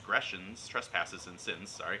and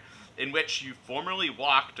sins, in which you formerly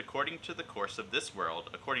walked according to the course of this world,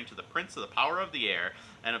 according to the prince of the power of the air,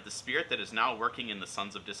 and of the spirit that is now working in the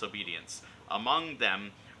sons of disobedience. Among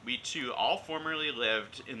them, we too all formerly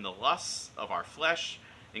lived in the lusts of our flesh,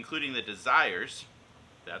 including the desires,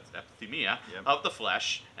 that's epithemia, of the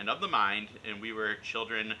flesh and of the mind, and we were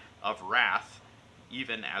children of wrath,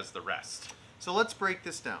 even as the rest. So let's break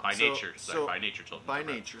this down. By nature children. By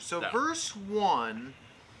nature. So verse 1,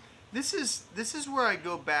 this is where I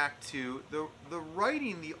go back to the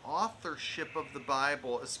writing, the authorship of the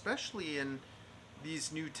Bible, especially in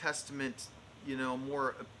these New Testament,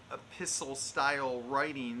 more epistle style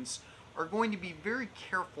writings, are going to be very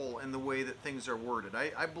careful in the way that things are worded.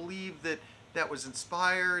 I believe that was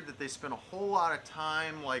inspired, that they spent a whole lot of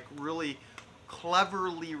time really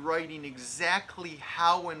cleverly writing exactly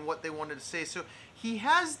how and what they wanted to say. So he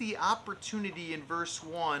has the opportunity in verse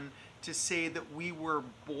 1 to say that we were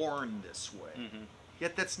born this way. Mm-hmm.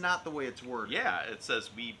 Yet that's not the way it's worded. Yeah, it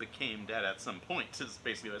says we became dead at some point. Is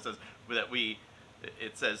basically what it says.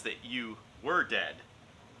 It says that you were dead.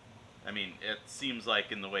 I mean, it seems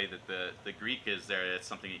like in the way that the Greek is there, it's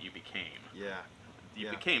something that you became. Yeah.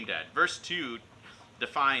 You became dead. Verse 2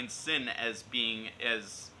 defines sin as being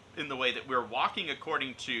in the way that we're walking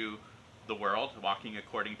according to the world, walking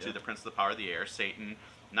according to the prince of the power of the air, Satan.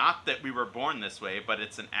 Not that we were born this way, but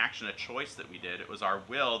it's an action, a choice that we did. It was our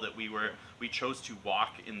will that we chose to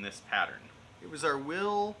walk in this pattern. It was our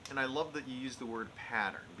will, and I love that you use the word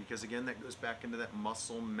pattern, because again, that goes back into that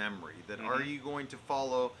muscle memory, that are you going to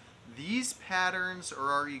follow these patterns,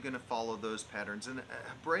 or are you going to follow those patterns? And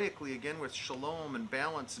Hebraically, again, with shalom and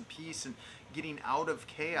balance and peace and getting out of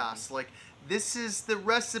chaos, this is the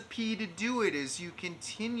recipe to do it, is you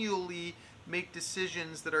continually make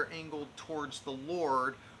decisions that are angled towards the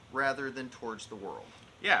Lord rather than towards the world.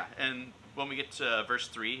 Yeah, and when we get to verse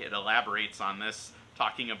 3, it elaborates on this,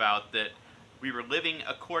 talking about that we were living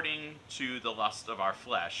according to the lust of our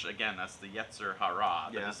flesh. Again, that's the Yetzer Hara,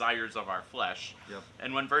 the desires of our flesh. Yep.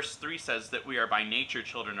 And when verse 3 says that we are by nature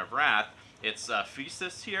children of wrath, it's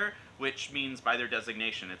physis here, which means by their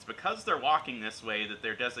designation. It's because they're walking this way that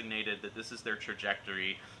they're designated, that this is their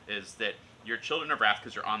trajectory, is that you're children of wrath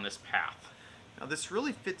because you're on this path. Now this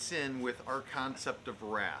really fits in with our concept of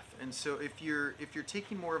wrath. And so if you're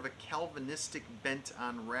taking more of a Calvinistic bent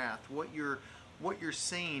on wrath, what you're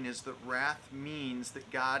saying is that wrath means that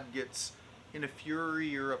God gets in a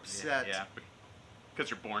fury or upset. Yeah. Because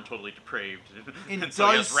you're born totally depraved. And so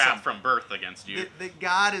he has wrath from birth against you. That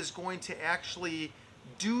God is going to actually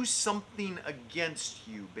do something against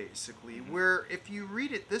you, basically. Mm-hmm. Where if you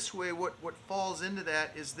read it this way, what falls into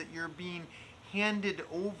that is that you're being handed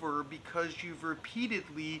over because you've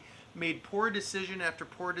repeatedly made poor decision after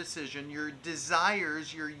poor decision. Your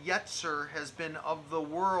desires, your Yetzer has been of the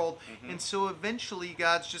world. Mm-hmm. And so eventually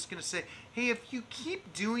God's just going to say, hey, if you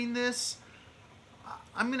keep doing this,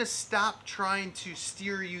 I'm going to stop trying to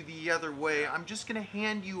steer you the other way. I'm just going to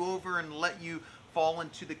hand you over and let you fall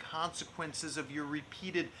into the consequences of your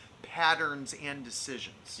repeated patterns and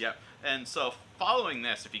decisions. Yep. And so following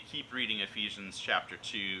this, if you keep reading Ephesians chapter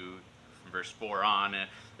 2, from verse 4 on,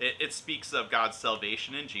 it speaks of God's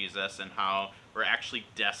salvation in Jesus and how we're actually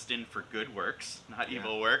destined for good works, not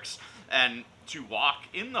evil works, and to walk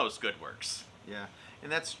in those good works. Yeah.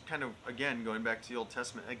 And that's kind of, again, going back to the Old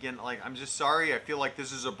Testament. Again, like, I'm just sorry, I feel like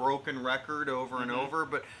this is a broken record over and over.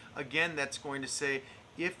 But again, that's going to say,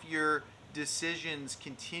 if your decisions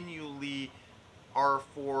continually are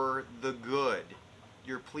for the good,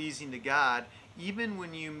 you're pleasing to God, even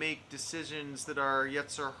when you make decisions that are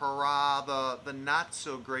Yetzer Hara, the not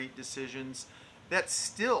so great decisions, that's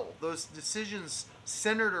still, those decisions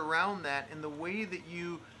centered around that, and the way that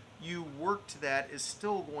you work to that is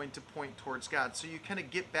still going to point towards God. So you kind of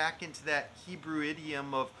get back into that Hebrew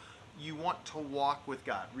idiom of you want to walk with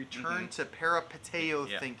God. Return to peripateo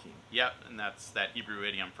thinking. Yep, and that's that Hebrew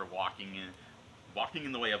idiom for walking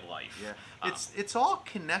in the way of life. Yeah, it's all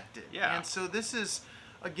connected. Yeah. And so this is,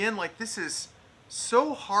 again, like, this is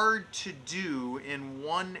so hard to do in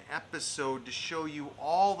one episode to show you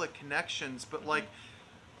all the connections, but like,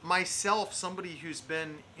 myself, somebody who's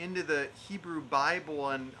been into the Hebrew Bible,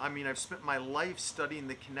 and I mean, I've spent my life studying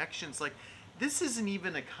the connections, like, this isn't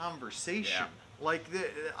even a conversation. Like,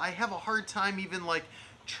 I have a hard time even, like,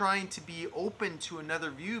 trying to be open to another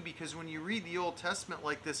view, because when you read the Old Testament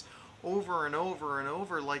like this over and over and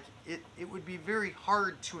over, like, it would be very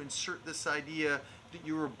hard to insert this idea that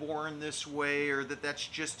you were born this way, or that that's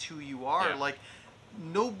just who you are. Like,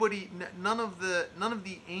 nobody, none of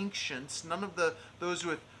the ancients, none of those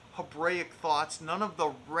with Hebraic thoughts, none of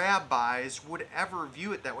the rabbis would ever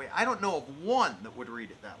view it that way. I don't know of one that would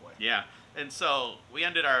read it that way. Yeah. And so we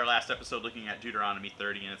ended our last episode looking at Deuteronomy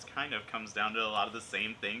 30, and it kind of comes down to a lot of the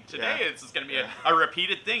same thing today. It's just going to be a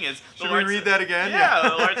repeated thing. Should we read that again? Yeah,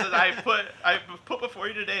 the Lord says, I put before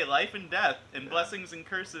you today life and death, and blessings and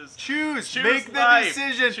curses. Choose make the life.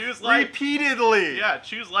 decision Choose life. Repeatedly. Yeah,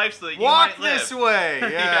 choose life so that you Walk might live. this way.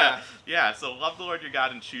 Yeah, so love the Lord your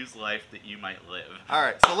God and choose life that you might live. All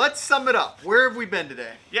right, so let's sum it up. Where have we been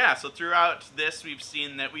today? Yeah, so throughout this, we've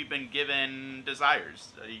seen that we've been given desires,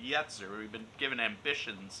 Yetzer, we've been given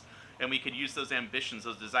ambitions, and we could use those ambitions,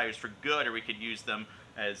 those desires, for good, or we could use them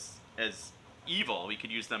as evil. We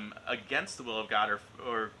could use them against the will of God,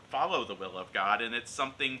 or follow the will of God, and it's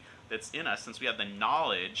something that's in us, since we have the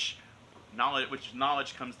knowledge, which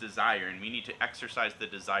knowledge comes desire, and we need to exercise the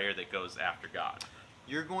desire that goes after God.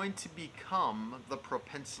 You're going to become the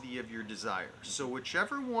propensity of your desires. So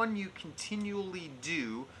whichever one you continually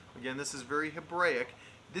do, again, this is very Hebraic,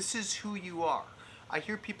 this is who you are. I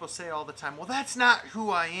hear people say all the time, well, that's not who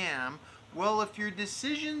I am. Well, if your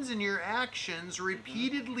decisions and your actions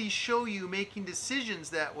repeatedly show you making decisions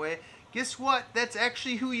that way, guess what? That's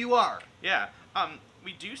actually who you are. Yeah.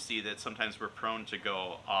 We do see that sometimes we're prone to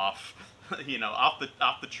go off,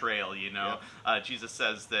 off the trail, Jesus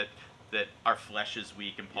says that our flesh is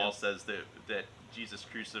weak, and Paul says that Jesus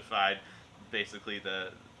crucified basically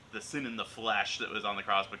the sin in the flesh that was on the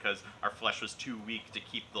cross because our flesh was too weak to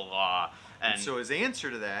keep the law. And so his answer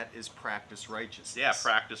to that is practice righteousness. Yeah,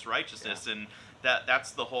 practice righteousness. Yeah. And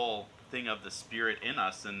that's the whole thing of the Spirit in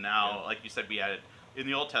us. And now, like you said, we had, in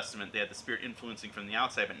the Old Testament, they had the Spirit influencing from the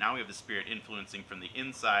outside, but now we have the Spirit influencing from the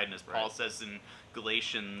inside. And as Paul says in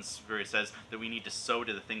Galatians, where he says that we need to sow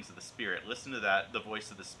to the things of the Spirit. Listen to that, the voice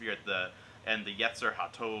of the Spirit, and the Yetzer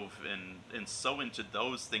Hatov, and so into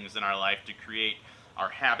those things in our life to create our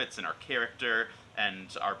habits and our character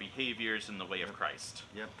and our behaviors in the way of Christ.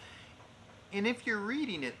 Yep. And if you're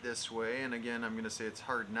reading it this way, and again, I'm going to say it's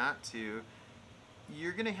hard not to,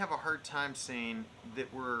 you're going to have a hard time saying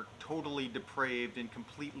that we're totally depraved and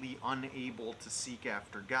completely unable to seek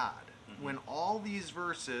after God. When all these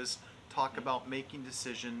verses talk about making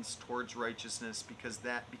decisions towards righteousness, because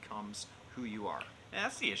that becomes who you are. And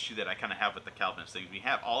that's the issue that I kind of have with the Calvinist thing. We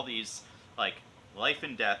have all these, like, life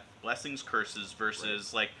and death, blessings, curses,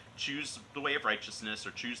 versus, like, choose the way of righteousness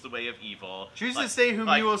or choose the way of evil. Choose like, to say whom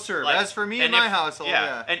you will serve. As for me and my household,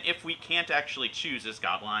 yeah. And if we can't actually choose, is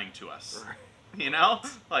God lying to us? Right. You know?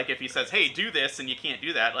 Like, if he says, hey, do this, and you can't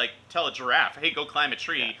do that, like, tell a giraffe, hey, go climb a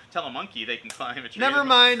tree. Yeah. Tell a monkey they can climb a tree. Never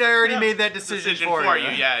mind, I already made that decision for you.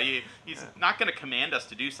 Yeah, he's not going to command us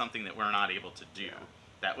to do something that we're not able to do.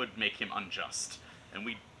 That would make him unjust. And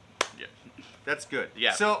That's good.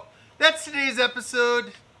 Yeah. So, that's today's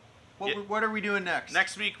episode. What are we doing next?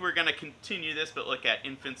 Next week, we're going to continue this, but look at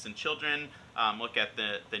infants and children, look at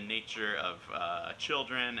the nature of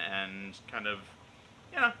children, and kind of,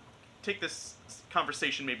 take this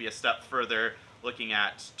conversation maybe a step further, looking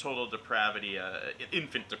at total depravity,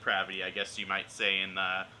 infant depravity, I guess you might say, in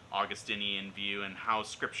the Augustinian view, and how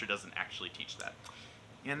Scripture doesn't actually teach that.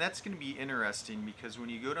 And that's going to be interesting, because when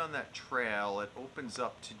you go down that trail, it opens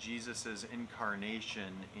up to Jesus'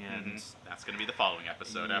 incarnation, and that's going to be the following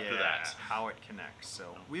episode after that. How it connects.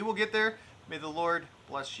 So we will get there. May the Lord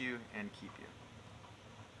bless you and keep you.